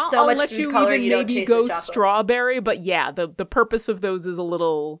 With so I'll much let food you color, even you don't maybe chase go the chocolate. strawberry, but yeah, the purpose of those is a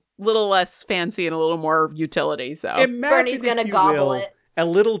little less fancy and a little more utility. So Imagine, Bernie's gonna gobble it. A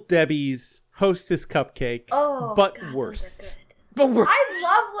Little Debbie's Hostess cupcake, but God, worse. but we're I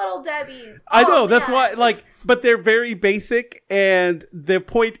love Little Debbie's. I know, that's man. why, but they're very basic, and the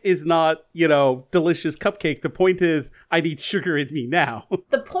point is not, delicious cupcake. The point is, I need sugar in me now.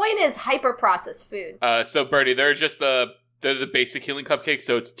 The point is hyper-processed food. So Bernie, they're the basic healing cupcakes,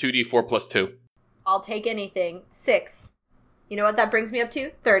 so it's 2d4 plus 2. I'll take anything. 6. You know what that brings me up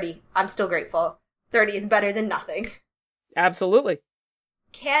to? 30. I'm still grateful. 30 is better than nothing. absolutely.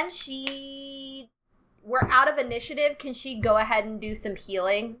 Can she... We're out of initiative. Can she go ahead and do some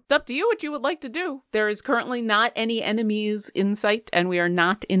healing? It's up to you what you would like to do. There is currently not any enemies in sight, and we are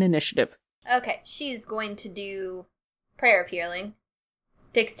not in initiative. Okay, she's going to do Prayer of Healing.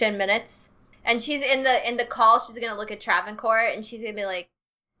 Takes 10 minutes. And she's in the call, she's going to look at Travancore, and she's going to be like,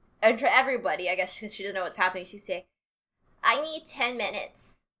 and to everybody, I guess, because she doesn't know what's happening, she's saying, "I need 10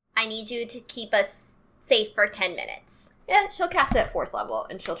 minutes. I need you to keep us safe for 10 minutes. Yeah, she'll cast it at 4th level,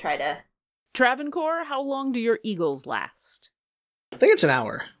 and she'll try to... Travancore, how long do your eagles last? I think it's an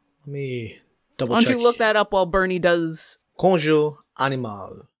hour. Let me double check. Why don't you look that up while Bernie does... Conjure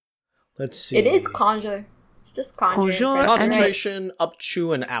animal. Let's see. It is conjure. It's just conjure. Conjure. Concentration up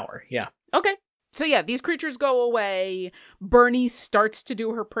to an hour. Yeah. Okay. So yeah, these creatures go away. Bernie starts to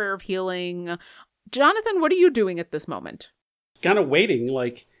do her prayer of healing. Jonathan, what are you doing at this moment? Kind of waiting,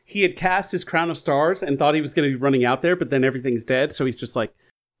 he had cast his Crown of Stars and thought he was going to be running out there, but then everything's dead, so he's just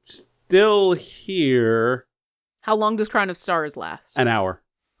still here. How long does Crown of Stars last? An hour.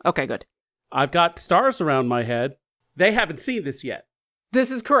 Okay, good. I've got stars around my head. They haven't seen this yet. This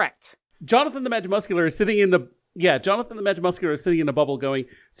is correct. Jonathan the Magimuscular is sitting in the... Yeah, Jonathan the Magimuscular is sitting in a bubble going,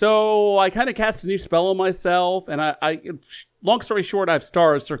 so I kind of cast a new spell on myself, and I long story short, I have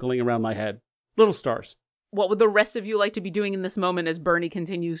stars circling around my head. Little stars. What would the rest of you like to be doing in this moment as Bernie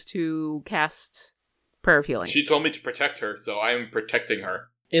continues to cast Prayer of Healing? She told me to protect her, so I am protecting her.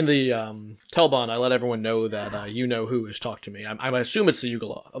 In the Telbon, I let everyone know that you know who has talked to me. I assume it's the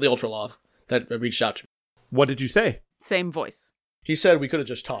Yugoloth, the Ultraloth, that reached out to me. What did you say? Same voice. He said we could have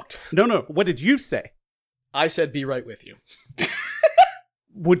just talked. No. What did you say? I said be right with you.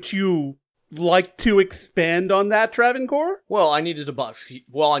 Would you like to expand on that, Travancore? Well, I needed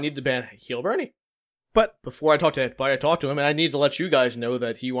to heal Bernie. But before I talked to him, and I need to let you guys know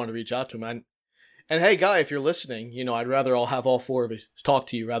that he wanted to reach out to him. And hey, Guy, if you're listening, I'd rather have all 4 of us talk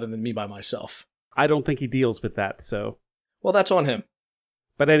to you rather than me by myself. I don't think he deals with that, so... Well, that's on him.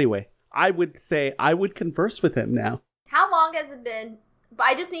 But anyway, I would say I would converse with him now. How long has it been?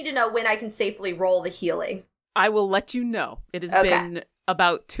 I just need to know when I can safely roll the healing. I will let you know. It has been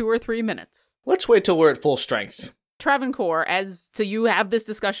about 2 or 3 minutes. Let's wait till we're at full strength. Travancore, so you have this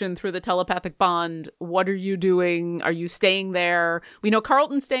discussion through the telepathic bond, what are you doing? Are you staying there? We know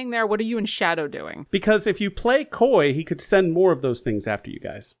Carlton's staying there. What are you and Shadow doing? Because if you play coy, he could send more of those things after you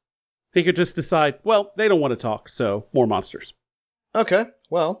guys. He could just decide, well, they don't want to talk, so more monsters. Okay,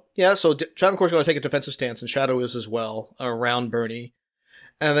 well, yeah, so Travancore's going to take a defensive stance, and Shadow is as well, around Bernie.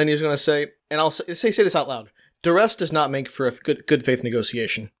 And then he's going to say, and I'll say this out loud, duress does not make for a good faith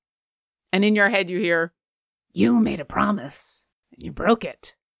negotiation. And in your head you hear, you made a promise, and you broke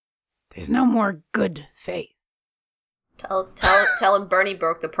it. There's no more good faith. Tell him Bernie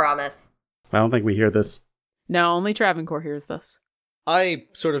broke the promise. I don't think we hear this. No, only Travancore hears this. I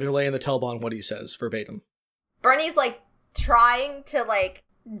sort of relay in the Telbon what he says, verbatim. Bernie's, like, trying to, like,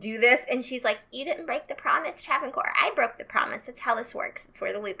 do this, and she's like, you didn't break the promise, Travancore. I broke the promise. That's how this works. That's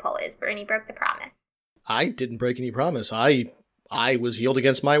where the loophole is. Bernie broke the promise. I didn't break any promise. I was healed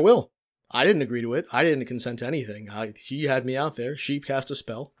against my will. I didn't agree to it. I didn't consent to anything. She had me out there. She cast a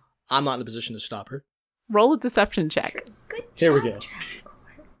spell. I'm not in a position to stop her. Roll a deception check. Good Here we job, go. Travancore.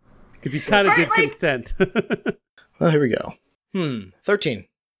 Because you kind of did Like- consent. Well, here we go. 13.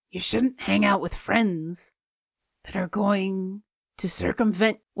 You shouldn't hang out with friends that are going to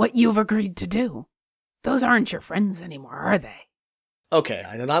circumvent what you've agreed to do. Those aren't your friends anymore, are they? Okay,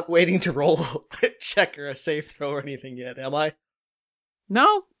 I'm not waiting to roll a check or a safe throw or anything yet, am I?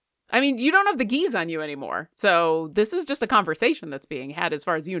 No. I mean, you don't have the geese on you anymore. So this is just a conversation that's being had as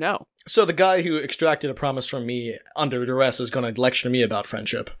far as you know. So the guy who extracted a promise from me under duress is going to lecture me about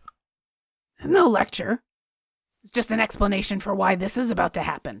friendship. There's no lecture. It's just an explanation for why this is about to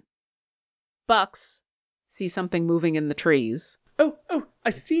happen. Bucks sees something moving in the trees. Oh,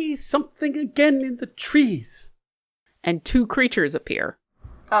 I see something again in the trees. And two creatures appear.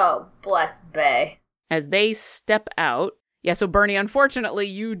 Oh, bless Bay. As they step out. Yeah, so Bernie, unfortunately,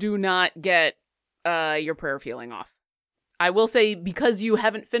 you do not get your prayer feeling off. I will say, because you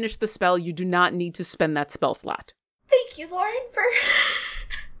haven't finished the spell, you do not need to spend that spell slot. Thank you, Lauren, for...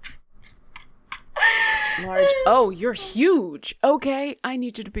 Large. Oh, you're huge. Okay, I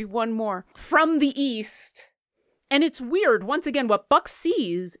need you to be one more. From the east. And it's weird. Once again, what Buck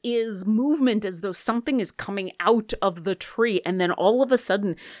sees is movement as though something is coming out of the tree. And then all of a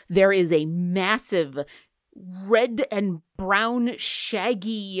sudden, there is a massive red and brown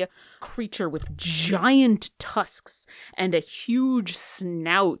shaggy creature with giant tusks and a huge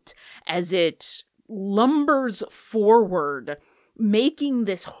snout as it lumbers forward, making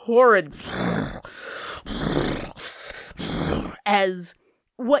this horrid as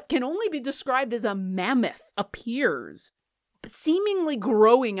what can only be described as a mammoth appears, seemingly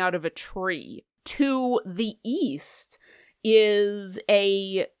growing out of a tree. To the east is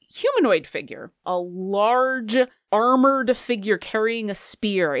a humanoid figure, a large armored figure carrying a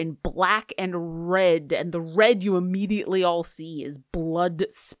spear in black and red, and the red you immediately all see is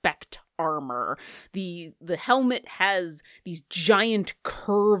blood-specked armor. The helmet has these giant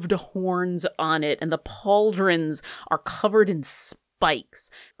curved horns on it, and the pauldrons are covered in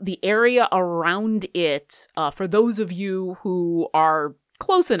spikes. The area around it, for those of you who are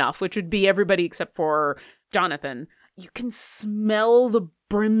close enough, which would be everybody except for Jonathan, you can smell the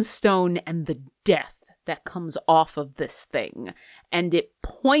brimstone and the death that comes off of this thing. And it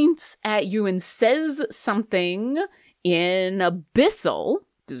points at you and says something in Abyssal.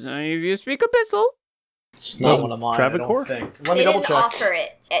 Does any of you speak Abyssal? It's not one of mine, Travancore? I don't think. They Let me double didn't check. offer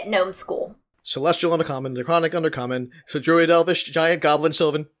it at Gnome School. Celestial Undercommon, Necronic Undercommon, so Druid Elvish, Giant Goblin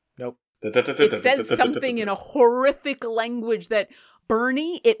Sylvan. Nope. It says something in a horrific language that,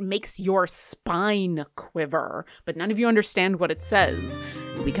 Bernie, it makes your spine quiver. But none of you understand what it says.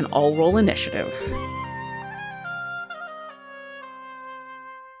 We can all roll initiative.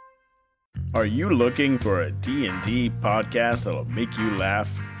 Are you looking for a D&D podcast that'll make you laugh?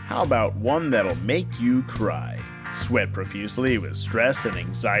 How about one that'll make you cry? Sweat profusely with stress and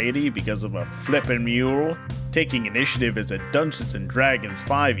anxiety because of a flippin' mule? Taking Initiative is a Dungeons & Dragons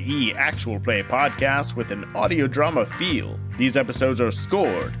 5e actual play podcast with an audio drama feel. These episodes are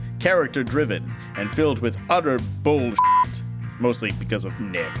scored, character-driven, and filled with utter bullshit. Mostly because of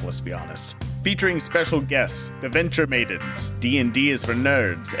Nick, let's be honest. Featuring special guests, the Venture Maidens, D&D is for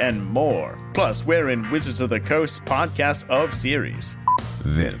Nerds, and more. Plus, we're in Wizards of the Coast podcast of series.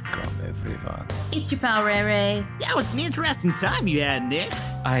 Welcome, everyone. It's your pal, Ray Ray. That was an interesting time you had, Nick.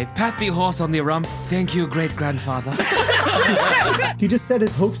 I pat the horse on the rump. Thank you, great-grandfather. He just said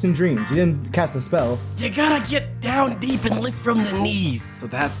his hopes and dreams. He didn't cast a spell. You gotta get down deep and lift from the knees. So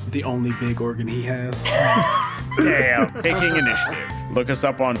that's the only big organ he has. Damn, Taking Initiative. Look us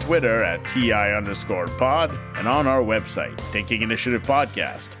up on Twitter at TI_pod and on our website,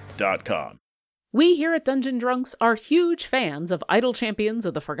 takinginitiativepodcast.com. We here at Dungeon Drunks are huge fans of Idle Champions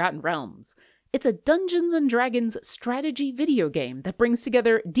of the Forgotten Realms. It's a Dungeons & Dragons strategy video game that brings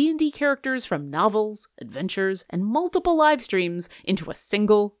together D&D characters from novels, adventures, and multiple live streams into a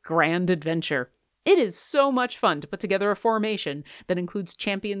single grand adventure. It is so much fun to put together a formation that includes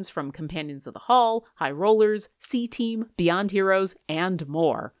champions from Companions of the Hall, High Rollers, C-Team, Beyond Heroes, and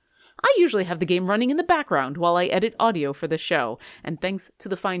more. I usually have the game running in the background while I edit audio for the show, and thanks to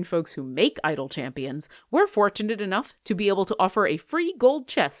the fine folks who make Idle Champions, we're fortunate enough to be able to offer a free gold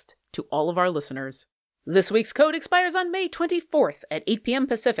chest to all of our listeners. This week's code expires on May 24th at 8 p.m.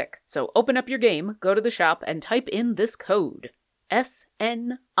 Pacific, so open up your game, go to the shop, and type in this code. SNITTHROYILL.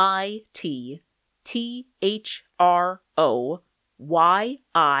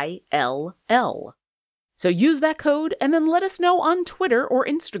 So use that code and then let us know on Twitter or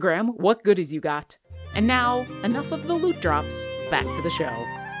Instagram what goodies you got. And now, enough of the loot drops, back to the show.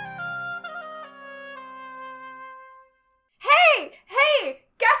 Hey!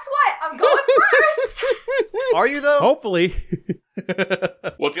 Guess what? I'm going first! Are you, though? Hopefully.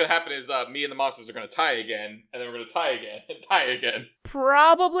 What's gonna happen is me and the monsters are gonna tie again, and then we're gonna tie again, and tie again.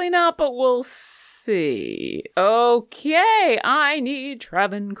 Probably not, but we'll see. Okay, I need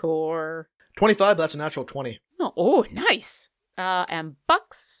Travancore. 25, that's a natural 20. Oh, nice. And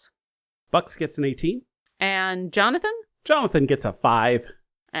Bucks. Bucks gets an 18. And Jonathan. Jonathan gets a 5.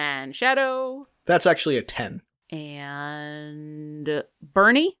 And Shadow. That's actually a 10. And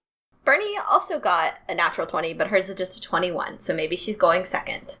Bernie. Bernie also got a natural 20, but hers is just a 21, so maybe she's going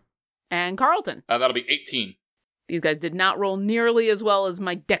second. And Carlton. That'll be 18. These guys did not roll nearly as well as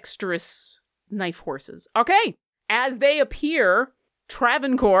my dexterous knife horses. Okay, as they appear,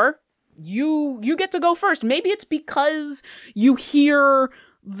 Travancore, you get to go first. Maybe it's because you hear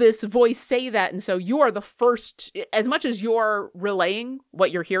this voice say that, and so you are the first. As much as you're relaying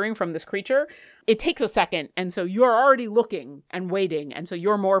what you're hearing from this creature, it takes a second, and so you're already looking and waiting, and so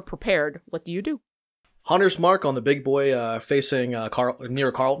you're more prepared. What do you do? Hunter's mark on the big boy facing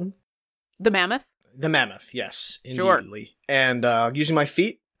near Carlton. The mammoth? The mammoth, yes, Sure. immediately. And using my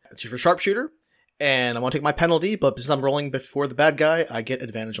feet for sharpshooter, and I'm going to take my penalty, but since I'm rolling before the bad guy, I get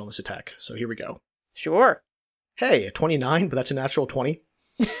advantage on this attack. So here we go. Sure. Hey, a 29, but that's a natural 20.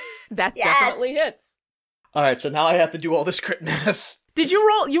 That definitely hits. All right, so now I have to do all this crit math. Did you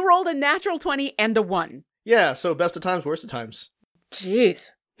roll? You rolled a natural 20 and a 1. Yeah, so best of times, worst of times.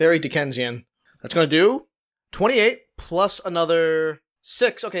 Jeez. Very Dickensian. That's going to do 28 plus another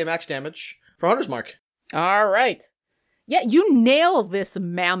 6. Okay, max damage for Hunter's mark. All right. Yeah, you nail this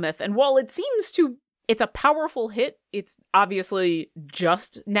mammoth, and while it's a powerful hit, it's obviously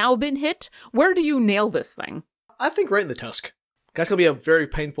just now been hit. Where do you nail this thing? I think right in the tusk. That's going to be a very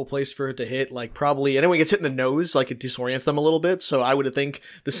painful place for it to hit. Like, probably anyone gets hit in the nose, like, it disorients them a little bit. So I would think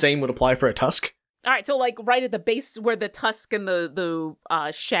the same would apply for a tusk. All right, so, like, right at the base where the tusk and the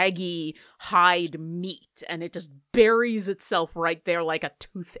shaggy hide meet, and it just buries itself right there like a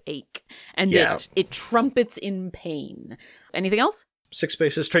toothache. And it trumpets in pain. Anything else? 6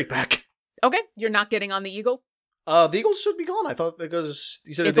 spaces straight back. Okay, you're not getting on the eagle? The eagles should be gone, I thought, because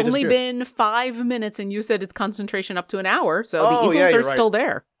you said it's only been 5 minutes, and you said it's concentration up to an hour, so the eagles are still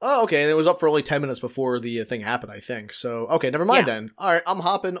there. Oh, okay, and it was up for only 10 minutes before the thing happened, I think. So, okay, never mind then. All right, I'm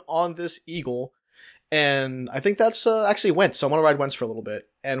hopping on this eagle, and I think that's actually Wentz, so I'm going to ride Wentz for a little bit.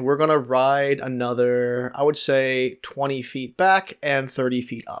 And we're going to ride another, I would say, 20 feet back and 30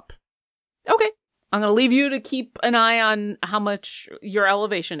 feet up. Okay. I'm going to leave you to keep an eye on how much your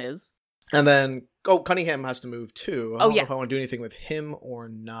elevation is. And then, Cunningham has to move too. I don't know if I want to do anything with him or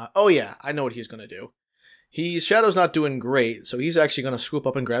not. Oh yeah, I know what he's going to do. Shadow's not doing great, so he's actually going to swoop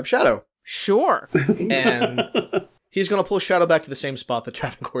up and grab Shadow. Sure. And he's going to pull Shadow back to the same spot that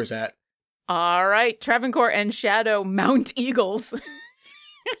Travancore's at. All right, Travancore and Shadow mount eagles.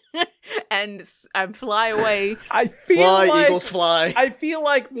 and fly away. Eagles fly. I feel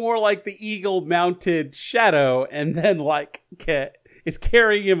like more like the eagle mounted Shadow, and then it's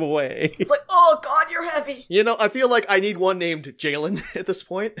carrying him away. It's like, oh god, you're heavy. You know, I feel like I need one named Jalen at this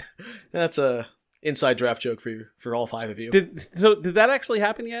point. That's a inside draft joke for all 5 of you. Did that actually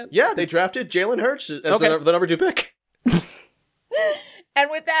happen yet? Yeah, they drafted Jalen Hurts as the number 2 pick.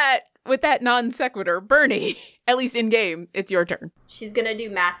 And with that non sequitur, Bernie, at least in game, it's your turn. She's gonna do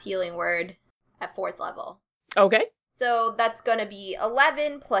mass healing word at 4th level. Okay. So that's going to be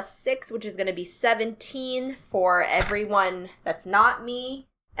 11 plus 6, which is going to be 17 for everyone that's not me.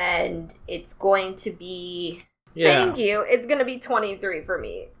 And it's going to be... Yeah. Thank you. It's going to be 23 for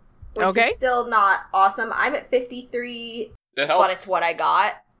me. Which is still not awesome. I'm at 53, it helps. But it's what I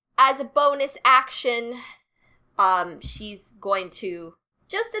got. As a bonus action, she's going to,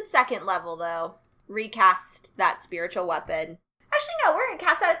 just at 2nd level though, recast that spiritual weapon. Actually, no, we're going to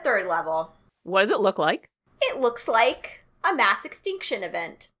cast that at 3rd level. What does it look like? It looks like a mass extinction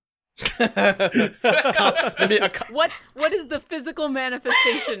event. What is the physical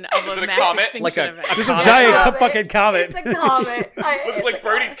manifestation of a mass comet? extinction Like a event? Just a giant fucking comet. It's a comet. Looks like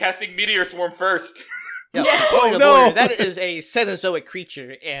Bernie's casting Meteor Swarm first. Yeah. Yeah. Oh, no. That is a Cenozoic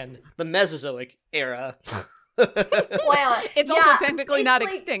creature in the Mesozoic era. Well, It's yeah, also technically it's not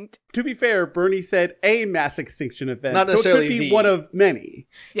like- extinct. To be fair, Bernie said a mass extinction event, Not so it could necessarily be the- one of many.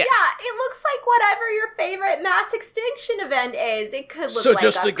 Yeah. Yeah, it looks like whatever your favorite mass extinction event is. It could look So like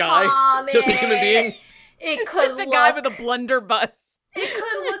just a a guy? comet. Just a human being? It It's could just a look, guy with a blunderbuss. It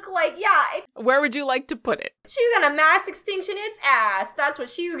could look like, Where would you like to put it? she's gonna mass extinction its ass. That's what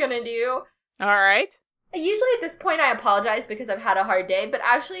she's gonna do. All right. Usually at this point I apologize because I've had a hard day, but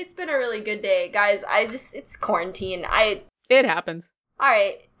actually it's been a really good day, guys. It's quarantine. It happens.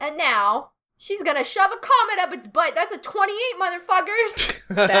 Alright, and now she's gonna shove a comet up its butt. That's a 28, motherfuckers!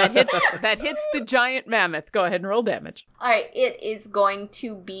 That hits the giant mammoth. Go ahead and roll damage. Alright, it's going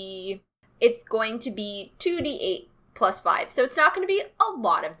to be 2d8 plus 5. So it's not going to be a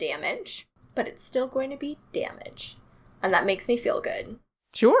lot of damage, but it's still going to be damage. And that makes me feel good.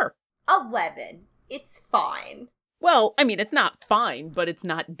 Sure. 11. It's fine. Well, I mean, it's not fine, but it's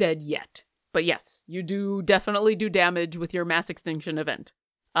not dead yet. But yes, you do definitely do damage with your mass extinction event.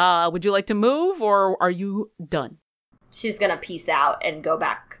 Would you like to move, or are you done? She's gonna peace out and go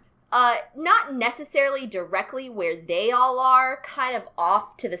back. Not necessarily directly where they all are, kind of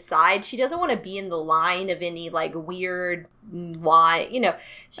off to the side. She doesn't want to be in the line of any, like, weird line,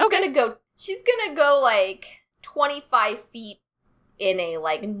 She's Okay. she's gonna go, like, 25 feet in a,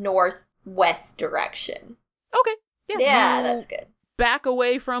 like, northwest direction. Okay. Yeah, you that's good. back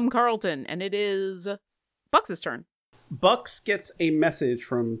away from Carlton, and it is Bucks' turn. Bucks gets a message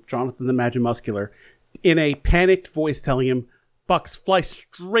from Jonathan the Magimuscular in a panicked voice telling him, Bucks, fly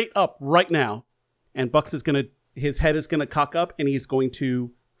straight up right now. And Bucks his head is gonna cock up and he's going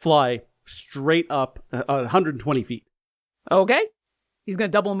to fly straight up 120 feet. Okay. He's going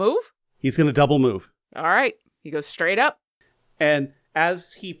to double move. He's gonna double move. All right. He goes straight up. And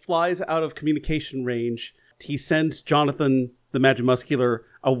as he flies out of communication range, he sends Jonathan the Magimuscular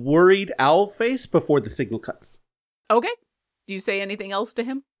a worried owl face before the signal cuts. Okay. Do you say anything else to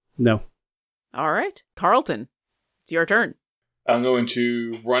him? No. All right. Carlton, it's your turn. I'm going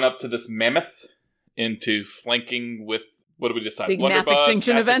to run up to this mammoth into flanking with, what do we decide? Big mass Blunderbuss,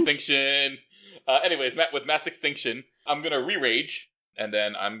 extinction mass event? extinction. Anyways, with mass extinction, I'm going to re-rage, and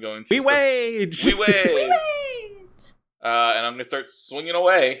then I'm going to... We wage! We wage! And I'm going to start swinging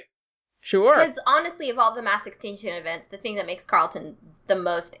away. Sure. Because honestly, of all the mass extinction events, the thing that makes Carlton the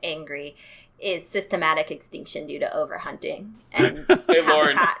most angry is systematic extinction due to overhunting and Hey,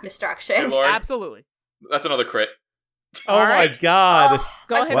 Lauren. habitat destruction. Hey, Lauren. Absolutely. That's another crit. Oh All my right. god. Oh,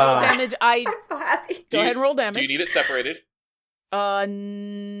 Go I'm ahead so and roll happy. damage. I'm so happy. Go ahead and roll Do damage. you need it separated?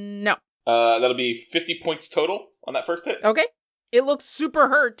 No. That'll be 50 points total on that first hit. Okay. It looks super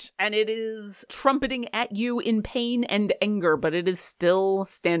hurt, and it is trumpeting at you in pain and anger, but it is still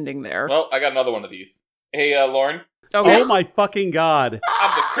standing there. Well, I got another one of these. Hey, Lauren. Okay. Oh my fucking god.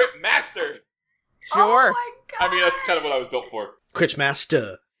 I'm the crit master. Sure. Oh my god. I mean, that's kind of what I was built for.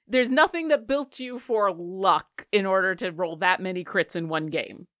 Critmaster. There's nothing that built you for luck in order to roll that many crits in one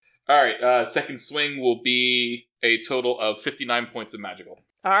game. All right, second swing will be a total of 59 points of magical.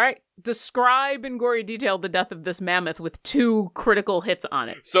 All right. Describe in gory detail the death of this mammoth with 2 critical hits on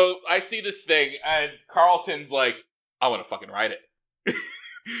it. So I see this thing, and Carlton's like, I want to fucking ride it.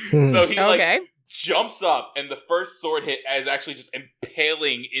 So he Okay. jumps up, and the first sword hit is actually just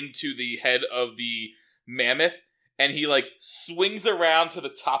impaling into the head of the mammoth, and he swings around to the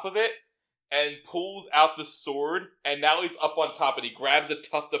top of it and pulls out the sword, and now he's up on top, and he grabs a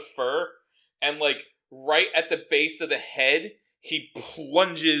tuft of fur, and right at the base of the head, he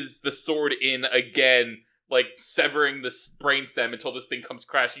plunges the sword in again, severing the brainstem until this thing comes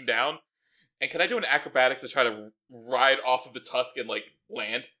crashing down. And can I do an acrobatics to try to ride off of the tusk and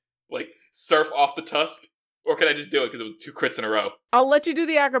land? Surf off the tusk? Or can I just do it because it was 2 crits in a row? I'll let you do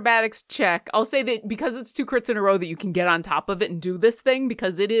the acrobatics check. I'll say that because it's 2 crits in a row that you can get on top of it and do this thing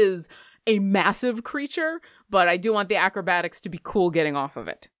because it is a massive creature, but I do want the acrobatics to be cool getting off of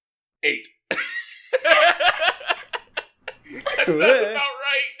it. 8. That's about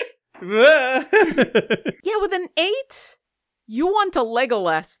right. Yeah, with an 8, you want to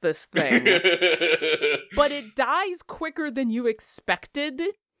Legolas this thing. But it dies quicker than you expected,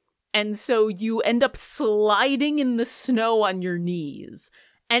 and so you end up sliding in the snow on your knees.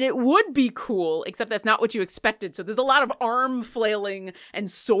 And it would be cool, except that's not what you expected. So there's a lot of arm flailing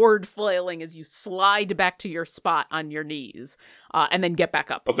and sword flailing as you slide back to your spot on your knees, and then get back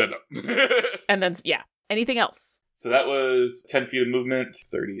up. I'll stand up. And then, yeah. Anything else? So that was 10 feet of movement,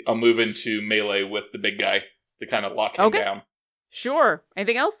 30. I'll move into melee with the big guy to kind of lock him down. Sure.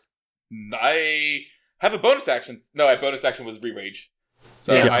 Anything else? I have a bonus action. No, my bonus action was re-rage.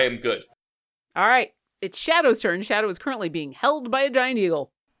 So I am good. All right. It's Shadow's turn. Shadow is currently being held by a giant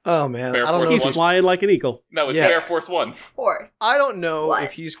eagle. Oh, man. Bear I don't Force know. He's flying like an eagle. No, it's Bear Force 1. Force. I don't know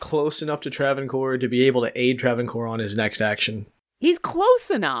if he's close enough to Travancore to be able to aid Travancore on his next action. He's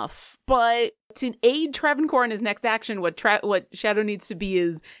close enough, but to aid Travancore in his next action, what Shadow needs to be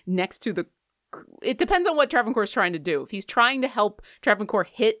is next to the... It depends on what Travancore is trying to do. If he's trying to help Travancore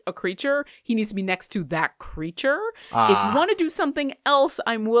hit a creature, he needs to be next to that creature. If you want to do something else,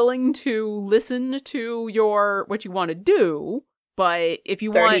 I'm willing to listen to what you want to do. But if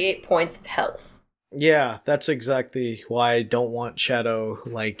you 38 points of health. Yeah, that's exactly why I don't want Shadow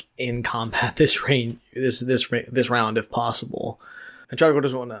in combat this round if possible. And Travancore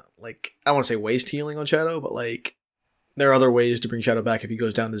doesn't want to I want to say waste healing on Shadow, but there are other ways to bring Shadow back if he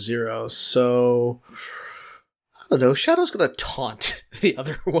goes down to 0. So I don't know. Shadow's gonna taunt the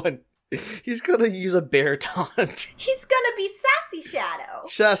other one. He's gonna use a bear taunt. He's gonna be Sassy Shadow.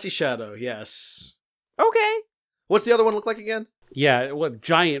 Sassy Shadow, yes. Okay. What's the other one look like again? Yeah, what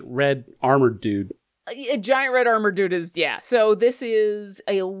giant red armored dude. A giant red armored dude is, so this is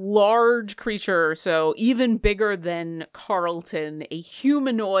a large creature, so even bigger than Carlton, a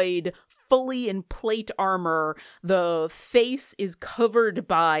humanoid, fully in plate armor. The face is covered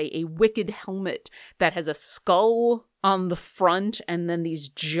by a wicked helmet that has a skull on the front and then these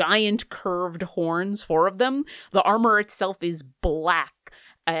giant curved horns, 4 of them. The armor itself is black.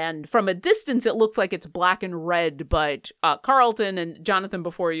 And from a distance, it looks like it's black and red, but Carlton and Jonathan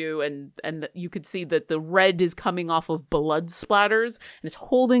before you, and you could see that the red is coming off of blood splatters, and it's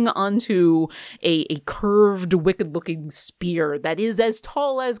holding onto a curved, wicked-looking spear that is as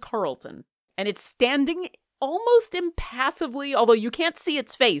tall as Carlton. And it's standing almost impassively, although you can't see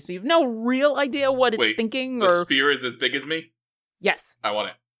its face, so you have no real idea what it's thinking. The spear is as big as me? Yes. I want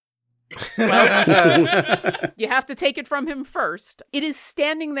it. Well, you have to take it from him first. It is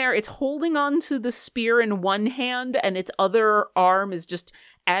standing there. It's holding on to the spear in one hand, and its other arm is just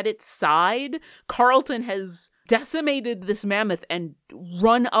at its side. Carlton has decimated this mammoth and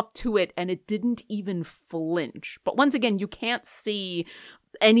run up to it, and it didn't even flinch. But once again, you can't see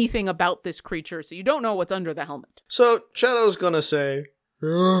anything about this creature, so you don't know what's under the helmet. So Shadow's gonna say,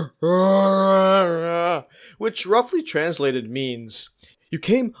 which roughly translated means, "You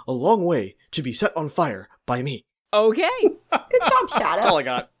came a long way to be set on fire by me." Okay. Good job, Shadow. That's all I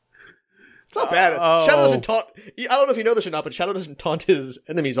got. It's not bad. Shadow doesn't taunt... I don't know if you know this or not, but Shadow doesn't taunt his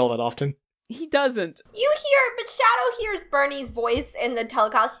enemies all that often. He doesn't. But Shadow hears Bernie's voice in the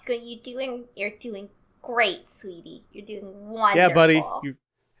telecast. She's going, you're doing great, sweetie. You're doing wonderful. Yeah, buddy. You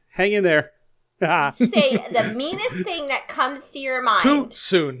hang in there. Say the meanest thing that comes to your mind. Too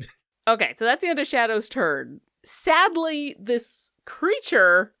soon. Okay, so that's the end of Shadow's turn. Sadly, this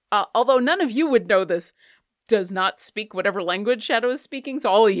creature, although none of you would know this, does not speak whatever language Shadow is speaking, so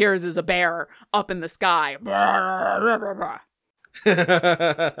all he hears is a bear up in the sky. Rawr,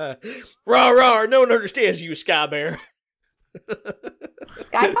 rawr, no one understands you, Sky Bear.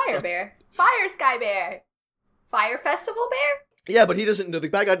 Sky Fire Bear. Fire Sky Bear. Fire Festival Bear? Yeah, but he doesn't know, the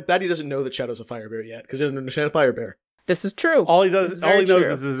baddie doesn't know that Shadow's a fire bear yet, because he doesn't understand a fire bear. This is true. All he knows is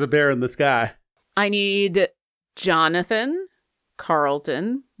there's a bear in the sky. I need Jonathan,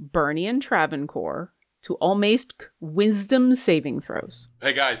 Carlton, Bernie, and Travancore to all make wisdom saving throws.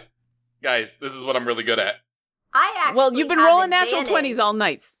 Hey, guys, this is what I'm really good at. I actually Well, you've been have rolling natural advantage 20s all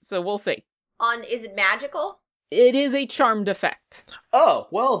night, so we'll see. Is it magical? It is a charmed effect. Oh,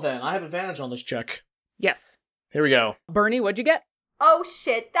 well then, I have advantage on this check. Yes. Here we go. Bernie, what'd you get? Oh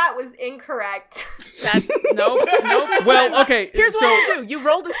shit, that was incorrect. That's nope. Well, okay. Here's what I'll do. You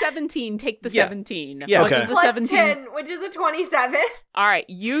rolled a 17, take the 17. Yeah, what okay. does the Plus 17? 10, which is a 27. All right,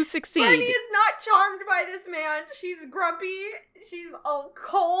 you succeed. Bernie is not charmed by this man. She's grumpy. She's all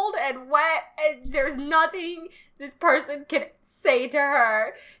cold and wet, and there's nothing this person can say to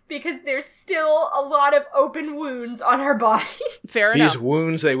her because there's still a lot of open wounds on her body. Fair enough. These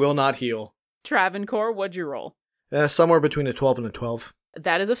wounds, they will not heal. Travancore, what'd you roll? Somewhere between a 12 and a 12.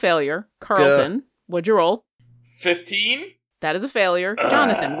 That is a failure. Carlton, what'd you roll? 15? That is a failure.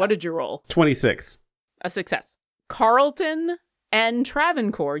 Jonathan, what did you roll? 26. A success. Carlton and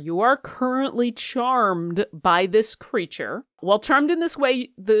Travancore, you are currently charmed by this creature. While charmed in this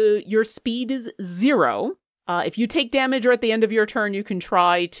way, your speed is 0. If you take damage or at the end of your turn, you can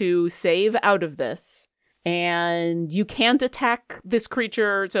try to save out of this. And you can't attack this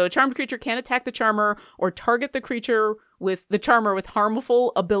creature. So a charmed creature can't attack the charmer or target the creature with the charmer with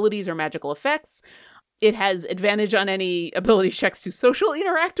harmful abilities or magical effects. It has advantage on any ability checks to social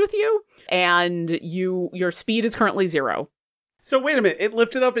interact with you, and your speed is currently 0. So wait a minute, it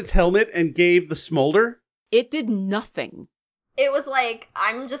lifted up its helmet and gave the smolder? It did nothing. It was like,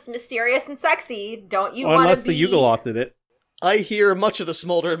 I'm just mysterious and sexy. Don't you want to Unless be... the Yugoloth did it. I hear much of the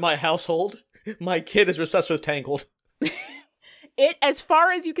smolder in my household. My kid is obsessed with Tangled. It, as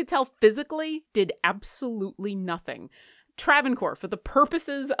far as you could tell physically, did absolutely nothing. Travancore, for the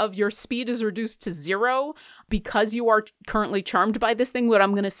purposes of your speed is reduced to 0, because you are currently charmed by this thing, what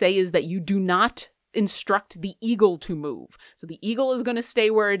I'm going to say is that you do not instruct the eagle to move. So the eagle is going to stay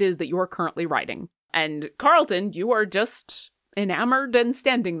where it is that you are currently riding. And Carlton, you are just enamored and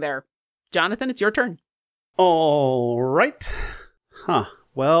standing there. Jonathan, it's your turn. All right.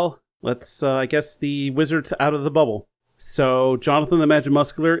 Well, let's, I guess the wizard's out of the bubble. So Jonathan the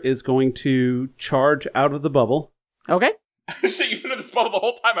Magimuscular is going to charge out of the bubble. Okay. Shit, you've been in this bubble the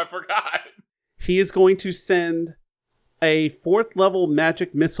whole time, I forgot. He is going to send a 4th level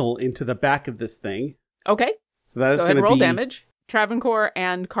magic missile into the back of this thing. Okay. So that is going to be... roll damage. Travancore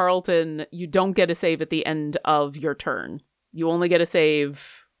and Carlton, you don't get a save at the end of your turn. You only get a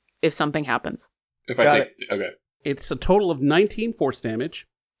save if something happens. Okay. It's a total of 19 force damage.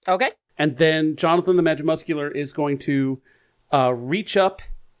 Okay. And then Jonathan the Magimuscular is going to reach up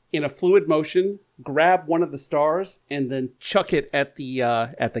in a fluid motion, grab one of the stars, and then chuck it at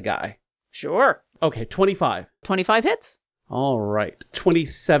the guy. Sure. Okay, 25. 25 hits. All right.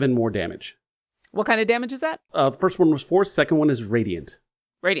 27 more damage. What kind of damage is that? The first one was force, second one is radiant.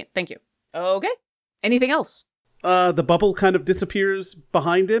 Radiant, thank you. Okay. Anything else? The bubble kind of disappears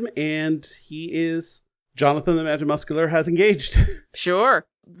behind him, and Jonathan the Magimuscular has engaged. Sure.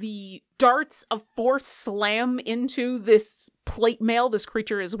 The darts of force slam into this plate mail this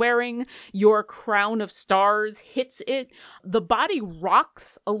creature is wearing. Your crown of stars hits it. The body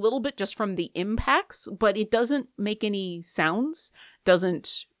rocks a little bit just from the impacts, but it doesn't make any sounds,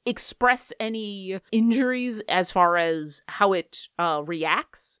 doesn't express any injuries as far as how it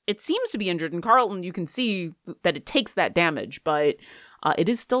reacts. It seems to be injured, and Carlton, you can see that it takes that damage, but it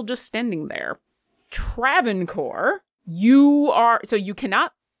is still just standing there. Travancore, you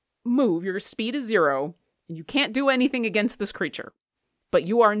cannot move. Your speed is 0, and you can't do anything against this creature. But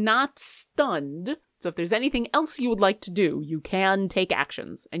you are not stunned, so if there's anything else you would like to do, you can take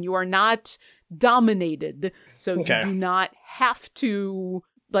actions. And you are not dominated, so you do not have to...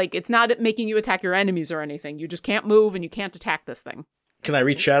 it's not making you attack your enemies or anything. You just can't move, and you can't attack this thing. Can I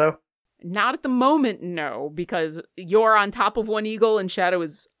reach Shadow? Not at the moment, no, because you're on top of one eagle and Shadow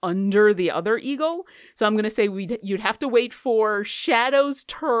is under the other eagle. So I'm going to say you'd have to wait for Shadow's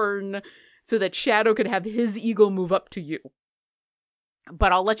turn so that Shadow could have his eagle move up to you.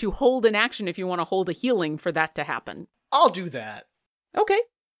 But I'll let you hold an action if you want to hold a healing for that to happen. I'll do that. Okay.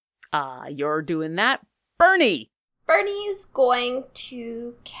 You're doing that. Bernie! Bernie's going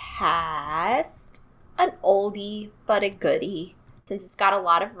to cast an oldie but a goodie. Since it's got a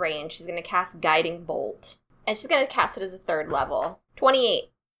lot of range, she's going to cast Guiding Bolt. And she's going to cast it as a 3rd level.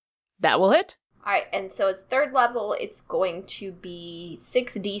 28. That will hit. Alright, and so it's 3rd level, it's going to be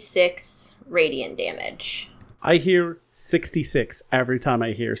 6d6 radiant damage. I hear 66 every time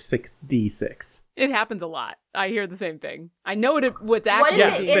I hear 6d6. It happens a lot. I hear the same thing. I know what's actually...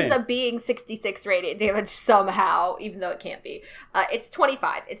 What if it ends up being 66 radiant damage somehow, even though it can't be? It's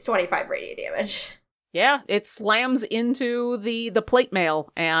 25. It's 25 radiant damage. Yeah, it slams into the plate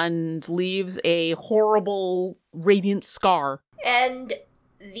mail and leaves a horrible radiant scar. And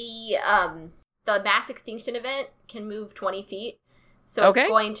the mass extinction event can move 20 feet. So it's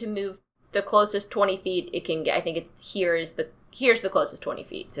going to move the closest 20 feet it can get. I think here's the closest 20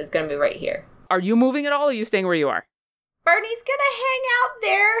 feet. So it's going to move right here. Are you moving at all, or are you staying where you are? Bernie's going to hang out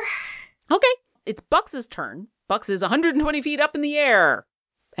there. Okay, it's Bucks's turn. Bucks is 120 feet up in the air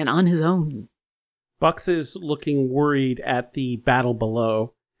and on his own. Bucks is looking worried at the battle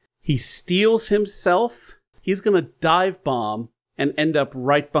below. He steels himself. He's going to dive bomb and end up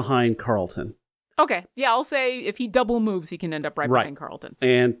right behind Carlton. Okay, yeah, I'll say if he double moves, he can end up right behind Carlton.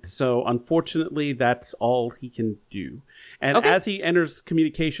 And so, unfortunately, that's all he can do. And as he enters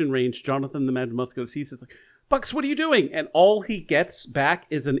communication range, Jonathan the Magimuscular sees this like, Bucks, what are you doing? And all he gets back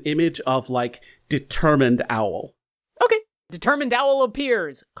is an image of, determined owl. Okay. Determined owl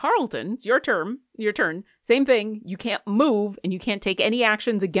appears. Carlton, it's your turn. Same thing. You can't move, and you can't take any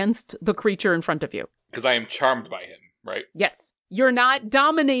actions against the creature in front of you. Because I am charmed by him, right? Yes. You're not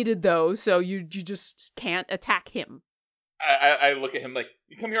dominated, though, so you just can't attack him. I look at him like,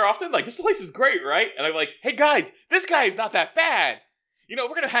 you come here often? This place is great, right? And I'm like, hey guys, this guy is not that bad. We're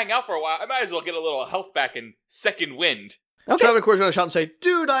going to hang out for a while. I might as well get a little health back and second wind. Okay. Travancore's going to shout and say,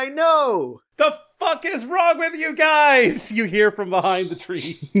 "Dude, I know!" The fuck is wrong with you guys? You hear from behind the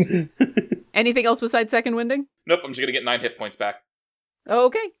trees. Anything else besides second winding? Nope, I'm just going to get 9 hit points back.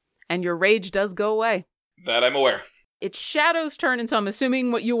 Okay. And your rage does go away. That I'm aware. It's Shadow's turn, and so I'm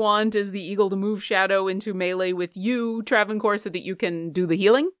assuming what you want is the eagle to move Shadow into melee with you, Travancore, so that you can do the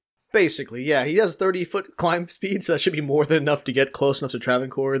healing? Basically, yeah. He has 30-foot climb speed, so that should be more than enough to get close enough to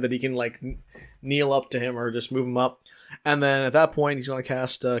Travancore that he can, like, kneel up to him or just move him up. And then at that point, he's going to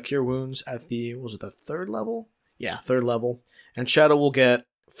cast Cure Wounds at the, was it the 3rd level? Yeah, 3rd level. And Shadow will get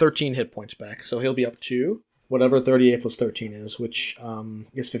 13 hit points back. So he'll be up to whatever 38 plus 13 is, which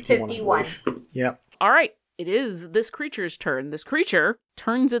is 51. 51. Yeah. All right. It is this creature's turn. This creature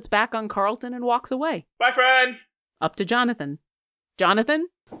turns its back on Carlton and walks away. Bye, friend! Up to Jonathan. Jonathan,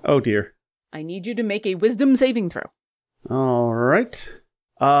 Oh, dear. I need you to make a wisdom saving throw. All right.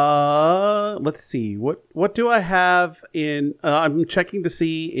 Let's see. What do I have in... I'm checking to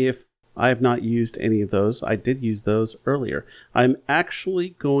see if I have not used any of those. I did use those earlier. I'm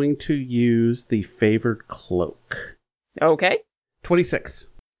actually going to use the Favored Cloak. Okay. 26.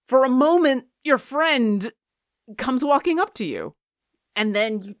 For a moment, your friend comes walking up to you, and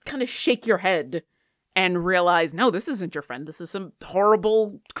then you kind of shake your head and realize, no, this isn't your friend. This is some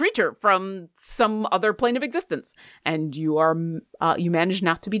horrible creature from some other plane of existence. And you are, you manage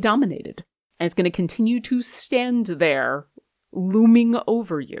not to be dominated. And it's going to continue to stand there, looming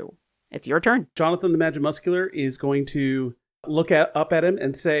over you. It's your turn. Jonathan the Magimuscular is going to look up at him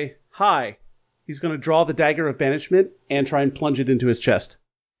and say, "Hi." He's going to draw the Dagger of Banishment and try and plunge it into his chest.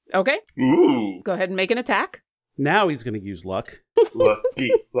 Okay. Ooh. Go ahead and make an attack. Now he's going to use luck.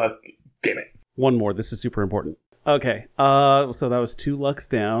 Lucky. Damn it. One more. This is super important. Okay. So that was 2 lucks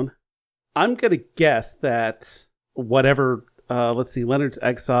down. I'm going to guess that whatever, let's see, Leonard's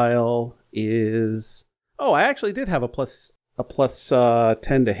Exile is... Oh, I actually did have a plus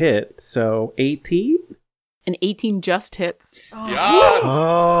 10 to hit. So 18? An 18 just hits. Yes!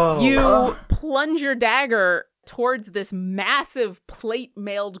 Oh. You plunge your dagger towards this massive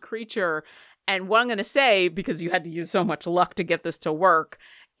plate-mailed creature. And what I'm going to say, because you had to use so much luck to get this to work,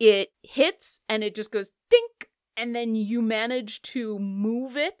 it hits and it just goes dink. And then you manage to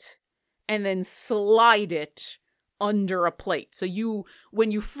move it and then slide it under a plate. So when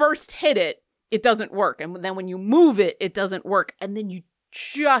you first hit it, it doesn't work. And then when you move it, it doesn't work. And then you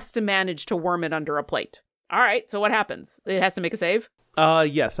just manage to worm it under a plate. All right, so what happens? It has to make a save?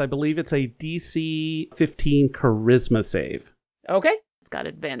 Yes, I believe it's a DC 15 Charisma save. Okay. It's got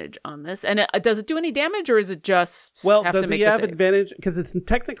advantage on this. And does it do any damage, or is it just does he have advantage? Because it's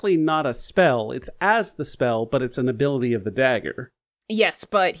technically not a spell. It's as the spell, but it's an ability of the dagger. Yes,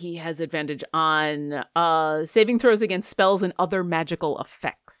 but he has advantage on saving throws against spells and other magical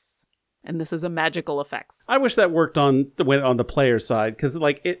effects. And this is a magical effects. I wish that worked on the player side, because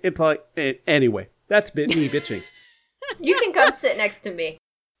anyway, that's me bitching. You can come sit next to me.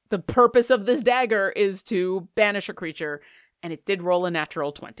 The purpose of this dagger is to banish a creature, and it did roll a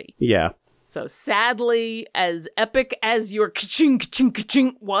natural 20. Yeah. So sadly, as epic as your ka-ching, ka-ching,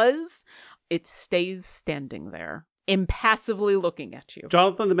 ka-ching was, it stays standing there, impassively looking at you.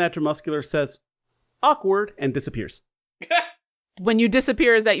 Jonathan the Magimuscular says, "Awkward," and disappears. When you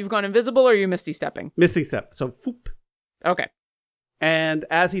disappear, is that you've gone invisible, or are you misty stepping? Misty step. So, foop. Okay. And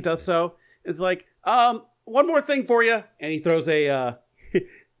as he does so, it's like, one more thing for you. And he throws a,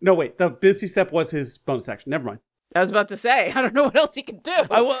 no, wait, the misty step was his bonus action. Never mind. I was about to say, I don't know what else he could do.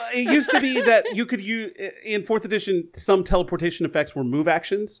 It used to be that you could use, in 4th edition, some teleportation effects were move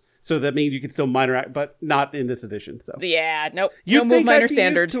actions. So that means you could still minor act, but not in this edition. So yeah, nope. You no move minor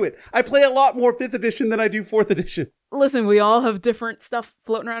standard to it. I play a lot more 5th edition than I do 4th edition. Listen, we all have different stuff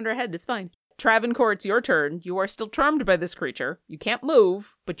floating around our head. It's fine. Travancore, it's your turn. You are still charmed by this creature. You can't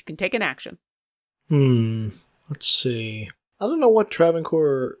move, but you can take an action. Let's see. I don't know what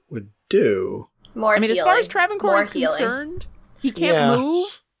Travancore would do. More healing. As far as Travancore is healing. concerned, he can't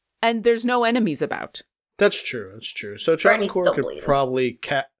move, and there's no enemies about. That's true. So Travancore could probably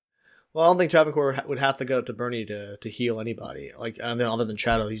Well, I don't think Travancore would have to go to Bernie to heal anybody. Other than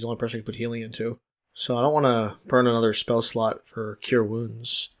Shadow, he's the only person he could put healing into. So I don't want to burn another spell slot for Cure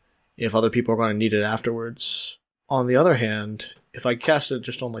Wounds if other people are going to need it afterwards. On the other hand, if I cast it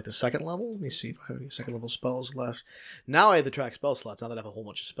just on the 2nd level, let me see, do I have any 2nd level spells left? Now I have to track spell slots, now that I have a whole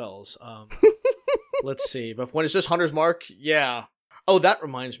bunch of spells. Let's see, but when it's just Hunter's Mark, yeah. Oh, that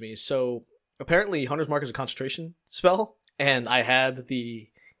reminds me. So apparently Hunter's Mark is a concentration spell, and I had the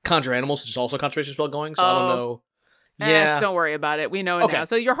Conjure Animals, which is also a concentration spell going, so I don't know. Yeah. Don't worry about it. We know it now.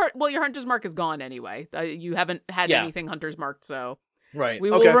 So your Hunter's Mark is gone anyway. You haven't had anything Hunter's Marked, so right. We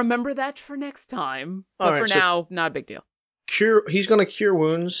will remember that for next time. But for now, not a big deal. He's going to cure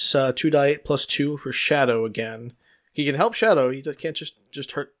wounds, 2d8 plus 2 for Shadow again. He can help Shadow. He can't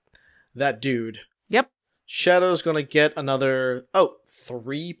just hurt that dude. Yep. Shadow's going to get another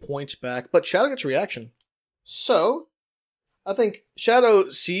 3 points back, but Shadow gets a reaction. So, I think Shadow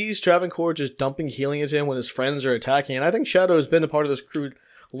sees Travancore just dumping healing into him when his friends are attacking, and I think Shadow has been a part of this crew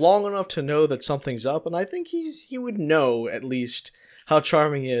long enough to know that something's up, and I think he would know, at least, how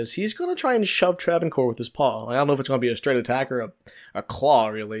Charming is. He's going to try and shove Travancore with his paw. I don't know if it's going to be a straight attack or a claw,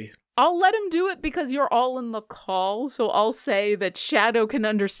 really. I'll let him do it because you're all in the call, so I'll say that Shadow can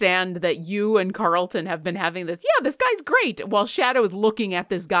understand that you and Carlton have been having this, yeah, this guy's great, while Shadow is looking at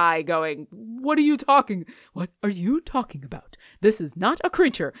this guy going, what are you talking about? This is not a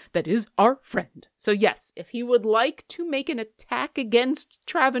creature that is our friend. So yes, if he would like to make an attack against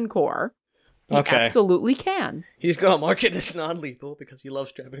Travancore, he absolutely can. He's going to mark it as non-lethal because he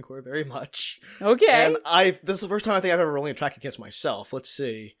loves Travancore very much. Okay. And this is the first time I think I've ever rolling an attack against myself. Let's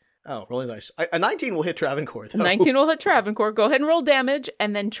see. Oh, really nice. A 19 will hit Travancore, though. 19 will hit Travancore. Go ahead and roll damage,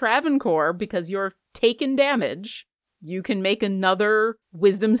 and then Travancore, because you're taking damage, you can make another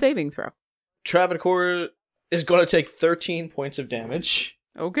wisdom saving throw. Travancore is going to take 13 points of damage.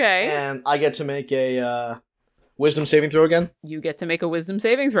 Okay. And I get to make a wisdom saving throw again. You get to make a wisdom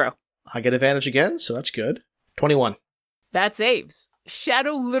saving throw. I get advantage again, so that's good. 21. That saves.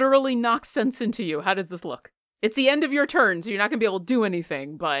 Shadow literally knocks sense into you. How does this look? It's the end of your turn, so you're not going to be able to do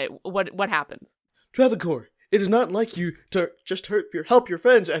anything, but what happens? Travancore, it is not like you to just help your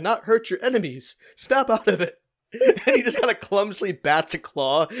friends and not hurt your enemies. Snap out of it. And he just kind of clumsily bats a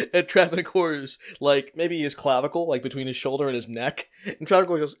claw at Travancore's, maybe his clavicle, between his shoulder and his neck. And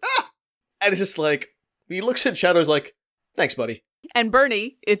Travancore goes, ah! And it's just he looks at Shadow, like, thanks, buddy. And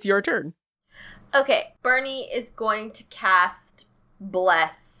Bernie, it's your turn. Okay, Bernie is going to cast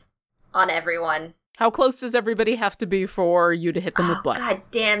Bless on everyone. How close does everybody have to be for you to hit them with Bless? God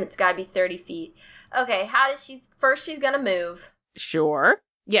damn, it's gotta be 30 feet. Okay, first she's gonna move. Sure.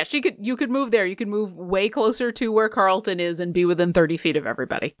 Yeah, you could move there. You could move way closer to where Carlton is and be within 30 feet of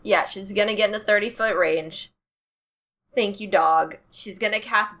everybody. Yeah, she's gonna get in a 30-foot range. Thank you, dog. She's gonna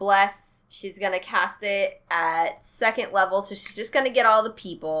cast Bless. She's gonna cast it at 2nd level, so she's just gonna get all the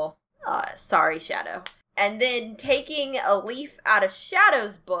people. Sorry, Shadow. And then taking a leaf out of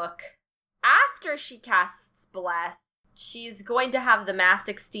Shadow's book, after she casts Bless, she's going to have the mass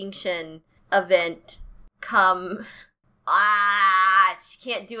extinction event come. She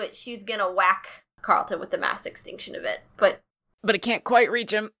can't do it. She's gonna whack Carlton with the mass extinction event. But it can't quite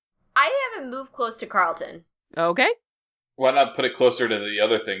reach him. I haven't moved close to Carlton. Okay. Why not put it closer to the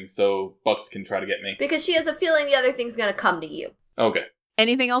other thing so Bucks can try to get me? Because she has a feeling the other thing's gonna come to you. Okay.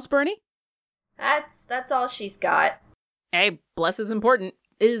 Anything else, Bernie? That's all she's got. Hey, Bless is important.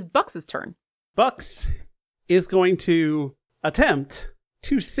 It is Bucks' turn. Bucks is going to attempt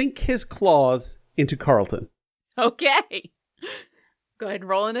to sink his claws into Carlton. Okay. Go ahead and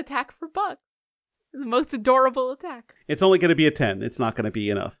roll an attack for Bucks. The most adorable attack. It's only going to be a 10. It's not going to be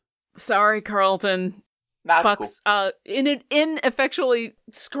enough. Sorry, Carlton. Bucks ineffectually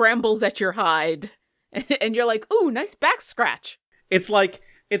scrambles at your hide. And you're like, ooh, nice back scratch. It's like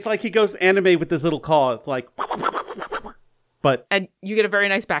he goes anime with this little claw. It's like... And you get a very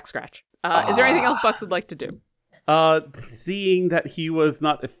nice back scratch. Is there anything else Bucks would like to do? Seeing that he was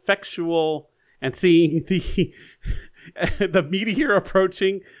not effectual and seeing the meteor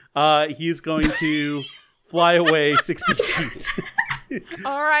approaching, he's going to fly away 60 feet.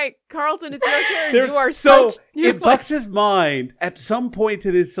 All right, Carlton, it's your turn. In Bucks' mind, at some point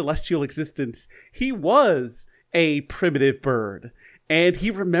in his celestial existence, he was a primitive bird. And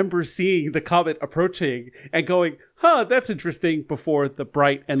he remembers seeing the comet approaching and going, huh, that's interesting, before the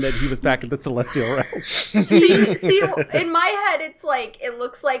bright, and then he was back in the celestial realm. See, in my head, it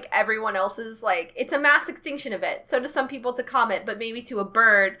looks like everyone else's, it's a mass extinction event. So to some people, it's a comet, but maybe to a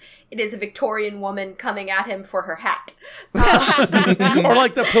bird, it is a Victorian woman coming at him for her hat. Or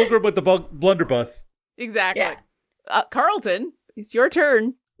like the pilgrim with the blunderbuss. Exactly. Yeah. Carlton, it's your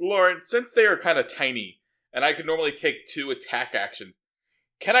turn. Lauren, since they are kind of tiny, and I can normally take 2 attack actions,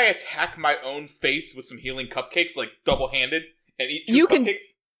 can I attack my own face with some healing cupcakes, double-handed, and eat 2 cupcakes?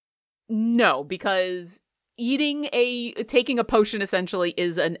 No, because taking a potion essentially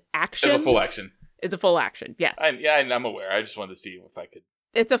is an action. It's a full action. Is a full action, yes. I'm aware. I just wanted to see if I could.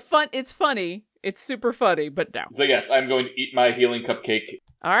 It's funny. It's super funny, but no. So yes, I'm going to eat my healing cupcake.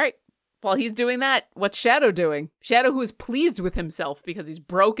 All right. While he's doing that, what's Shadow doing? Shadow, who is pleased with himself because he's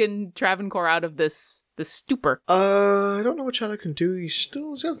broken Travancore out of this stupor. I don't know what Shadow can do. He's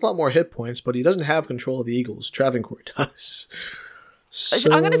got a lot more hit points, but he doesn't have control of the Eagles. Travancore does.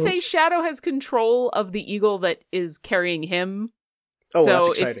 So... I'm going to say Shadow has control of the eagle that is carrying him. Oh, so that's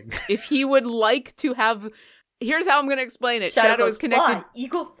exciting. If he would like to have... Here's how I'm going to explain it. Shadow is connected. Fly.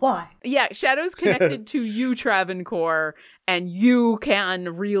 Eagle fly. Yeah, Shadow's connected to you, Travancore, and you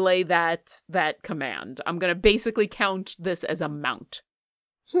can relay that command. I'm going to basically count this as a mount.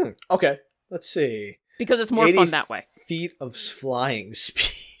 Okay, let's see. Because it's more fun that way. Feet of flying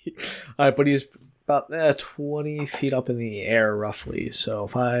speed. All right, but he's about 20 feet up in the air, roughly. So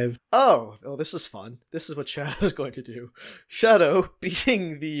 5. Oh, this is fun. This is what Shadow's going to do. Shadow,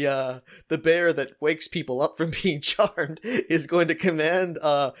 being the bear that wakes people up from being charmed, is going to command.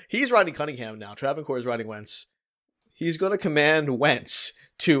 He's riding Cunningham now. Travancore is riding Wentz. He's going to command Wentz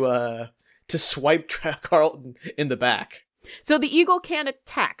to swipe Carlton in the back. So the eagle can't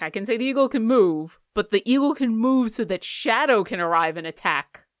attack. I can say the eagle can move, but the eagle can move so that Shadow can arrive and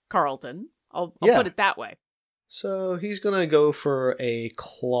attack Carlton. I'll put it that way. So he's going to go for a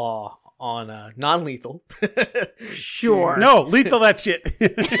claw on non-lethal. Sure. No, lethal that shit.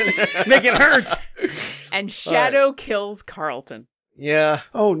 Make it hurt. And Shadow kills Carlton. Yeah.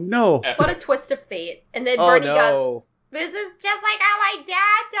 Oh, no. What a twist of fate. And then Oh, Bernie no. goes, this is just like how my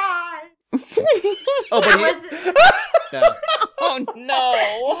dad died. Oh, but yeah. Oh,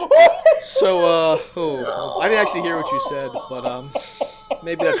 no. So, I didn't actually hear what you said, but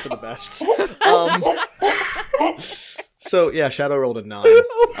maybe that's for the best. So, yeah, Shadow rolled a 9.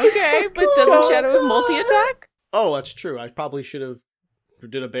 Okay, but doesn't Shadow have multi-attack? Oh, that's true. I probably should have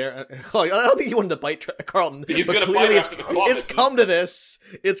did a bear. I don't think he wanted to bite Carlton. He's but gonna clearly bite after the claw it's misses. come to this.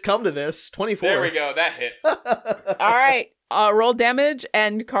 It's come to this. 24. There we go. That hits. All right. Roll damage,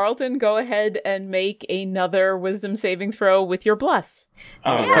 and Carlton, go ahead and make another wisdom saving throw with your bless.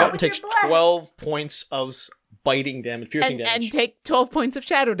 Carlton with takes your bless. 12 points of biting damage, piercing damage. And take 12 points of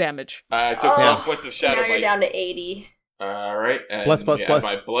shadow damage. I took 12 points of shadow Now you're bite. down to 80. All right. And Bless. my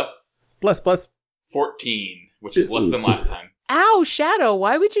bless. Bless. 14, which is less than last time. Ow, Shadow,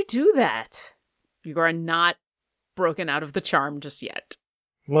 why would you do that? You are not broken out of the charm just yet.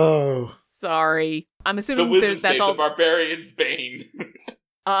 Whoa. Sorry. I'm The assuming wisdom that's saved all. the barbarian's bane.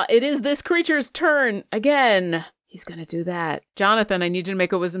 It is this creature's turn again. He's gonna do that. Jonathan, I need you to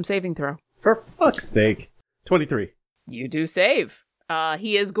make a wisdom saving throw. For fuck's sake. 23. You do save.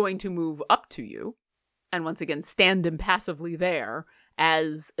 He is going to move up to you, and once again stand impassively there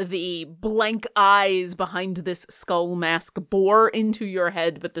as the blank eyes behind this skull mask bore into your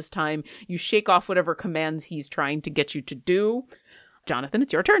head, but this time you shake off whatever commands he's trying to get you to do. Jonathan,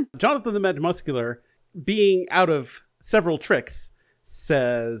 it's your turn. Jonathan the Mad-Muscular, being out of several tricks,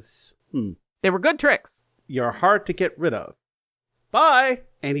 says, They were good tricks. you're hard to get rid of. Bye!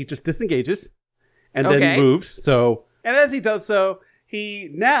 And he just disengages and Okay. then moves. And as he does so, he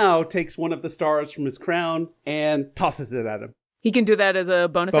now takes one of the stars from his crown and tosses it at him. He can do that as a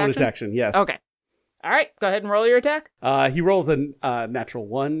bonus Action, yes. Okay. All right, go ahead and roll your attack. He rolls a natural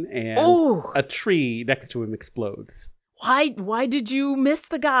 1, and Ooh. a tree next to him explodes. Why did you miss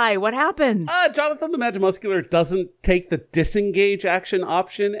the guy? What happened? Jonathan the Mad-Muscular doesn't take the disengage action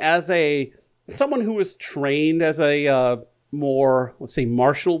option as someone who was trained as a more, let's say,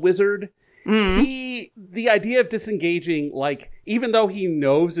 martial wizard. The idea of disengaging, like, even though he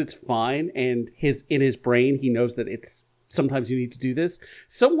knows it's fine, and in his brain he knows that it's sometimes you need to do this,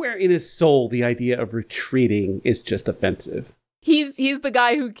 somewhere in his soul the idea of retreating is just offensive. He's the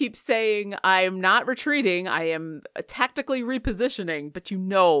guy who keeps saying, I am not retreating, I am tactically repositioning, but you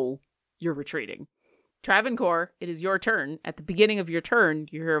know you're retreating. Travancore, it is your turn. At the beginning of your turn,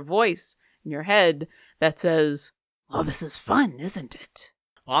 you hear a voice in your head that says, oh, this is fun, isn't it?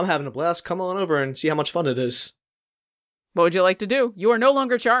 I'm having a blast. Come on over and see how much fun it is. What would you like to do? You are no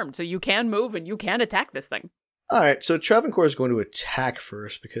longer charmed, so you can move and you can attack this thing. All right, so Travancore is going to attack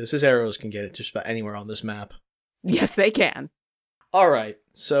first because his arrows can get it just about anywhere on this map. Yes, they can. All right,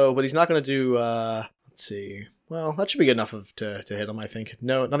 so, but he's not going to do, let's see. Well, that should be good enough to hit him, I think.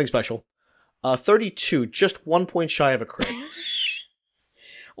 No, nothing special. 32, just 1 point shy of a crit.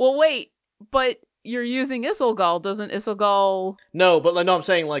 Well, wait, but you're using Isilgal. Doesn't Isilgal... No, but no, I'm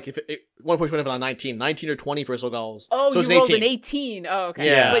saying, like, if 1 point went up on 19 or 20 for Isilgal's. Oh, so you it's rolled an 18. Oh, okay.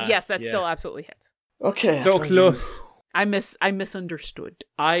 Yeah, But yes, that still absolutely hits. Okay. So close. I misunderstood.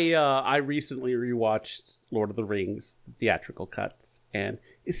 I recently rewatched Lord of the Rings theatrical cuts, and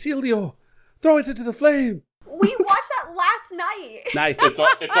Isilio, throw it into the flame. We watched that last night. Nice.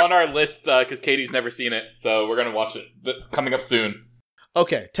 It's on our list because Katie's never seen it, so we're gonna watch it. That's coming up soon.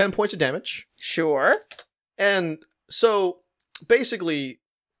 Okay, 10 points of damage. Sure. And so, basically,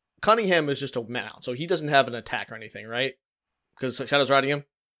 Cunningham is just a mount, so he doesn't have an attack or anything, right? Because Shadow's riding him?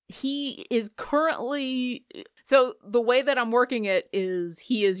 he is currently... So the way that I'm working it is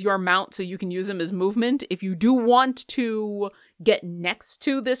he is your mount, so you can use him as movement. If you do want to get next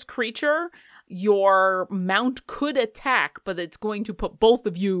to this creature, your mount could attack, but it's going to put both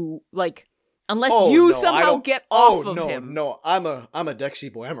of you, like... Unless you somehow get off of him. No, I'm a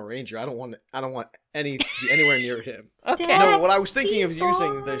Dexy boy. I'm a ranger. I don't want any to be anywhere near him. Okay. No, what I was thinking of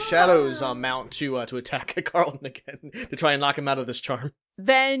using the Shadows mount to attack Carlton again to try and knock him out of this charm.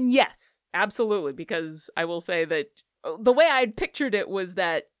 Then yes, absolutely. Because I will say that the way I had pictured it was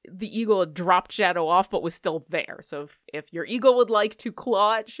that the eagle had dropped Shadow off, but was still there. So if your eagle would like to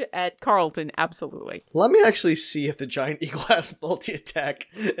claw at Carlton, absolutely. Let me actually see if the giant eagle has multi-attack.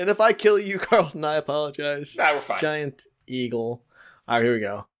 And if I kill you, Carlton, I apologize. Nah, we're fine. Giant eagle. All right, here we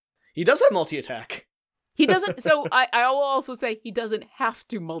go. He does have multi-attack. He doesn't, so I will also say he doesn't have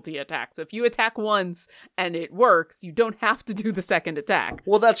to multi-attack. So if you attack once and it works, you don't have to do the second attack.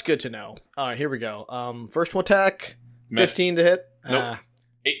 Well, that's good to know. All right, here we go. First one attack, Miss. 15 to hit. Nope.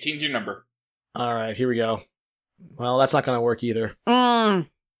 18's your number. All right, here we go. Well, that's not going to work either.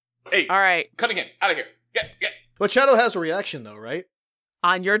 Hey, all right. Cunningham, out of here. Get. But Shadow has a reaction, though, right?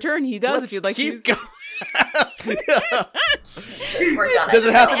 On your turn, he does. Let's if you'd like keep to use... going. Does Does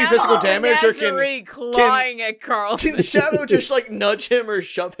it have to be physical damage, or clawing at Carlton? Can Shadow just like nudge him or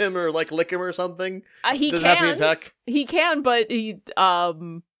shove him or like lick him or something? He Does can. it have to be attack? He can, but he I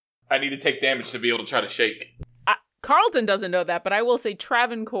need to take damage to be able to try to shake. Carlton doesn't know that, but I will say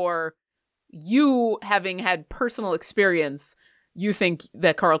Travancore, you having had personal experience, you think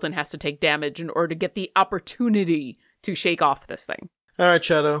that Carlton has to take damage in order to get the opportunity to shake off this thing. All right,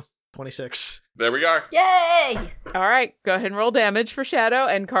 Shadow, 26. There we are. Yay! All right, go ahead and roll damage for Shadow,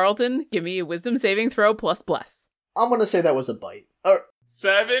 and Carlton, give me a wisdom saving throw plus bless. I'm going to say that was a bite.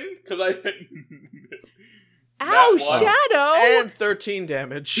 7, because I... Ow, Shadow! And 13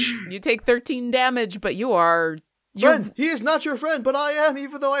 damage. You take 13 damage, but you're... Friend, he is not your friend, but I am,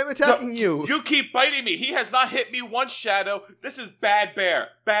 even though I'm attacking you. You keep biting me. He has not hit me once, Shadow. This is Bad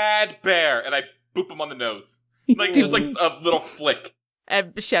Bear. Bad Bear. And I boop him on the nose. Like, just like a little flick.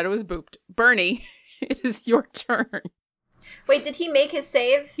 Shadow is booped. Bernie, it is your turn. Wait, did he make his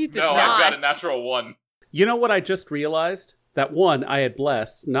save? He did not. I've got a natural 1. You know what I just realized? That one, I had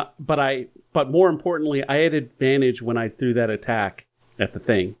bless, but more importantly, I had advantage when I threw that attack at the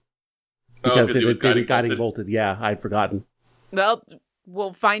thing. Because it was guiding bolted. Yeah, I'd forgotten. Well,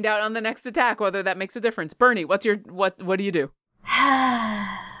 we'll find out on the next attack whether that makes a difference. Bernie, what do you do?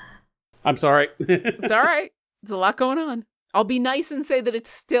 I'm sorry. It's all right. There's a lot going on. I'll be nice and say that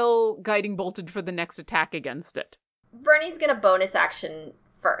it's still guiding bolted for the next attack against it. Bernie's gonna bonus action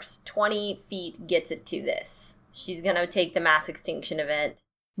first. 20 feet gets it to this. She's gonna take the mass extinction event.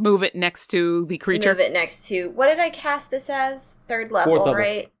 Move it next to the creature. Move it next to... What did I cast this as? 3rd level,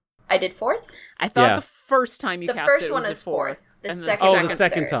 right? I did 4th? I thought the first time you cast it, the first one is 4th. The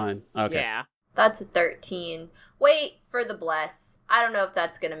second time. Okay. Yeah. That's a 13. Wait for the bless. I don't know if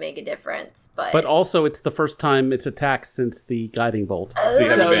that's going to make a difference, but... But also, it's the first time it's attacked since the guiding bolt.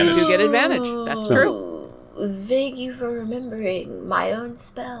 So you do get advantage. That's true. Thank you for remembering my own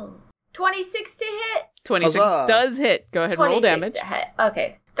spell. 26 to hit? 26 does hit. Go ahead and roll damage. 26 to hit.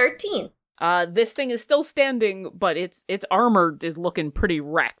 Okay. 13. This thing is still standing, but its armor is looking pretty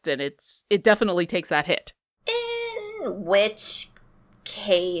wrecked, and it definitely takes that hit. In which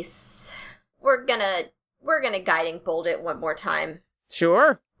case, we're gonna guiding bolt it one more time.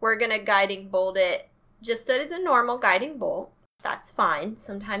 Sure. We're gonna guiding bolt it just that it's a normal guiding bolt. That's fine.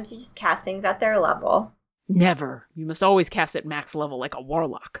 Sometimes you just cast things at their level. Never. You must always cast at max level like a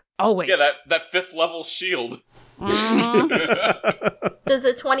warlock. Always. Yeah, that 5th level shield. Does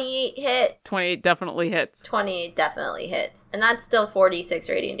a 28 hit? 28 definitely hits. 28 definitely hits. And that's still 46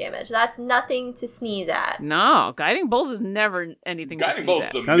 radiant damage. That's nothing to sneeze at. No, Guiding Bolt is never anything to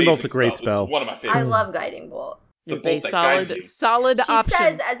sneeze at. Guiding Bolt's a great spell. It's one of my favorites. I love Guiding Bolt. It's a solid option. She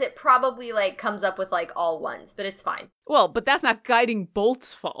says as it probably comes up with all ones, but it's fine. Well, but that's not Guiding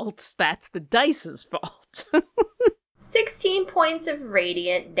Bolt's fault. That's the dice's fault. 16 points of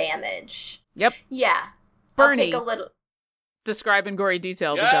radiant damage. Yep. Yeah. Bernie, I'll take a little... describe in gory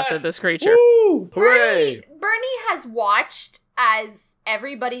detail the death of this creature. Woo! Hooray! Bernie has watched as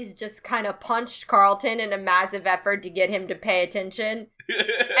everybody's just kind of punched Carlton in a massive effort to get him to pay attention.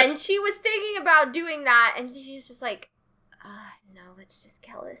 And she was thinking about doing that, and she's just like, no, let's just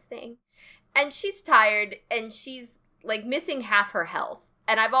kill this thing. And she's tired, and she's, missing half her health.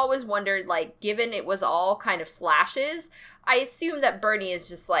 And I've always wondered, given it was all kind of slashes, I assume that Bernie is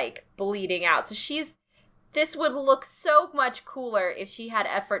just, bleeding out. So this would look so much cooler if she had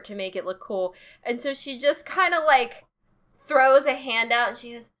effort to make it look cool. And so she just kind of, throws a hand out, and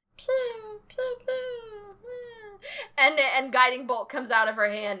she goes, And guiding bolt comes out of her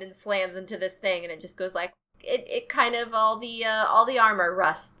hand and slams into this thing, and it just goes like it kind of all the armor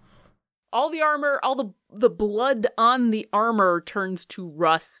rusts. All the armor, all the blood on the armor turns to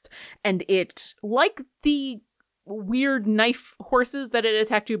rust, and it, like the weird knife horses that had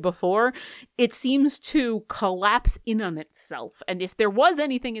attacked you before, it seems to collapse in on itself. And if there was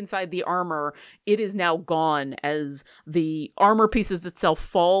anything inside the armor, it is now gone as the armor pieces itself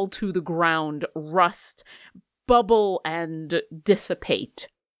fall to the ground, rust, bubble, and dissipate.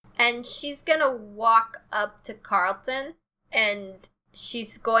 And she's gonna walk up to Carlton, and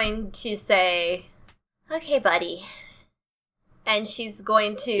she's going to say, "Okay, buddy." And she's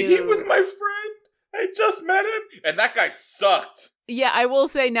going to... He was my friend. I just met him. And that guy sucked. Yeah, I will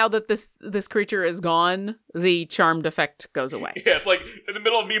say now that this creature is gone, the charmed effect goes away. Yeah, it's like in the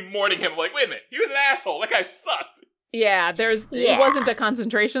middle of me mourning him, like, wait a minute, he was an asshole. That guy sucked. Yeah, it wasn't a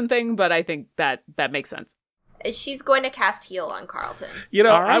concentration thing, but I think that makes sense. She's going to cast heal on Carlton. You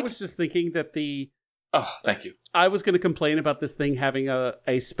know, right. I was just thinking that Oh, thank you. I was going to complain about this thing having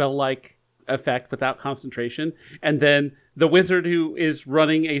a spell-like effect without concentration, and then the wizard who is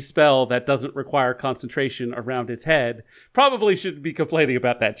running a spell that doesn't require concentration around his head probably shouldn't be complaining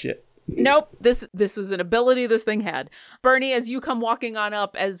about that shit. Nope, this was an ability this thing had. Bernie, as you come walking on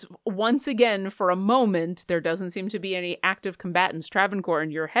up, as once again, for a moment, there doesn't seem to be any active combatants, Travancore,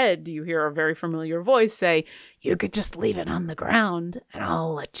 in your head, you hear a very familiar voice say, "You could just leave it on the ground, and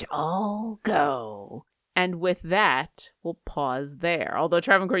I'll let you all go." And with that, we'll pause there. Although,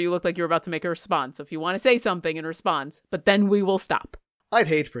 Travancore, you look like you're about to make a response, if you want to say something in response, but then we will stop. I'd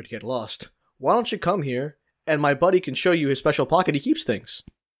hate for it to get lost. Why don't you come here, and my buddy can show you his special pocket he keeps things.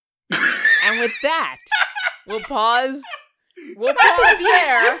 And with that, we'll pause. We'll pause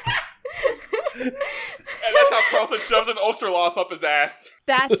there. And that's how Carlton shoves an Osterloth up his ass.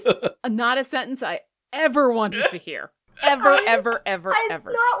 That's not a sentence I ever wanted to hear. Ever. Not where I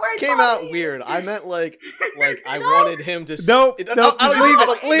Came thought out it weird. I meant like I wanted him to... Nope. Leave Leave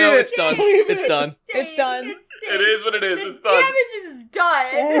it. It's done. It's done. It's done. It is what it is. It's done. Damage is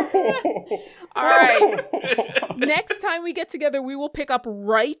done. All right. Next time we get together, we will pick up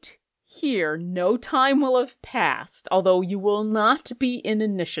right here. No time will have passed, although you will not be in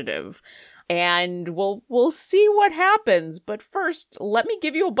initiative. And we'll see what happens. But first, let me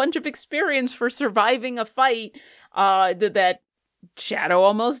give you a bunch of experience for surviving a fight that Shadow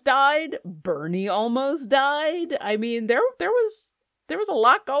almost died, Bernie almost died. I mean, there was a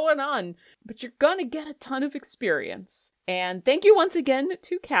lot going on, but you're gonna get a ton of experience. And thank you once again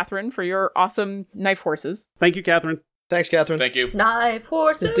to Catherine for your awesome knife horses. Thank you, Catherine. Thanks, Catherine. Thank you. Knife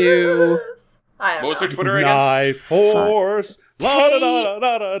horses. To do... I don't What was know. her Twitter again? Knife horse. La da da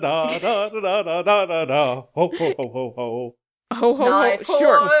da da da da da da da da da. Ho ho ho ho ho. Ho ho Knife ho.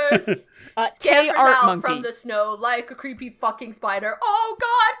 Sure. horse. Tay Scampers Art out Monkey. from the snow like a creepy fucking spider. Oh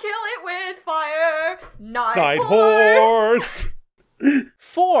God, kill it with fire. Knife horse.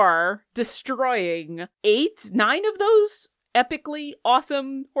 4 destroying 9 of those epically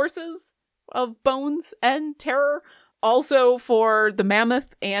awesome horses of bones and terror. Also for the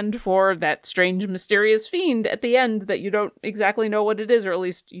mammoth and for that strange mysterious fiend at the end that you don't exactly know what it is, or at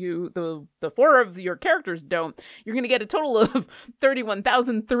least the 4 of your characters don't. You're going to get a total of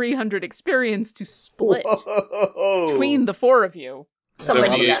 31,300 experience to split between the 4 of you.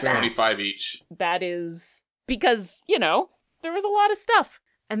 Somebody 78, got that. 25 each. That is because, there was a lot of stuff.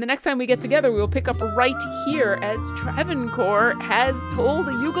 And the next time we get together, we will pick up right here as Travancore has told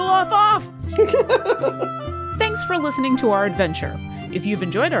the Yugoloth off. Thanks for listening to our adventure. If you've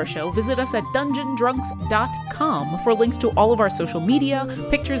enjoyed our show, visit us at dungeondrunks.com for links to all of our social media,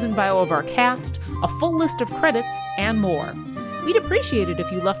 pictures and bio of our cast, a full list of credits, and more. We'd appreciate it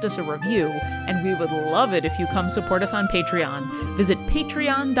if you left us a review, and we would love it if you come support us on Patreon. Visit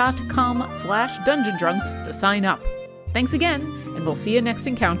patreon.com/dungeondrunks to sign up. Thanks again, and we'll see you next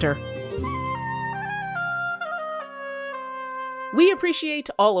encounter. We appreciate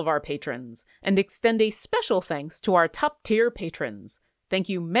all of our patrons, and extend a special thanks to our top-tier patrons. Thank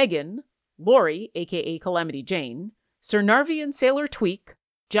you Megan, Lori, aka Calamity Jane, Sir Narvian Sailor Tweak,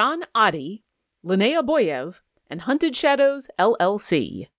 John Oddie, Linnea Boyev, and Hunted Shadows, LLC.